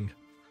subscribing.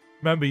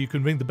 Remember, you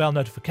can ring the bell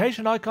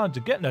notification icon to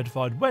get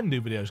notified when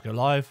new videos go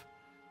live.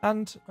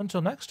 And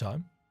until next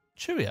time,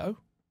 cheerio.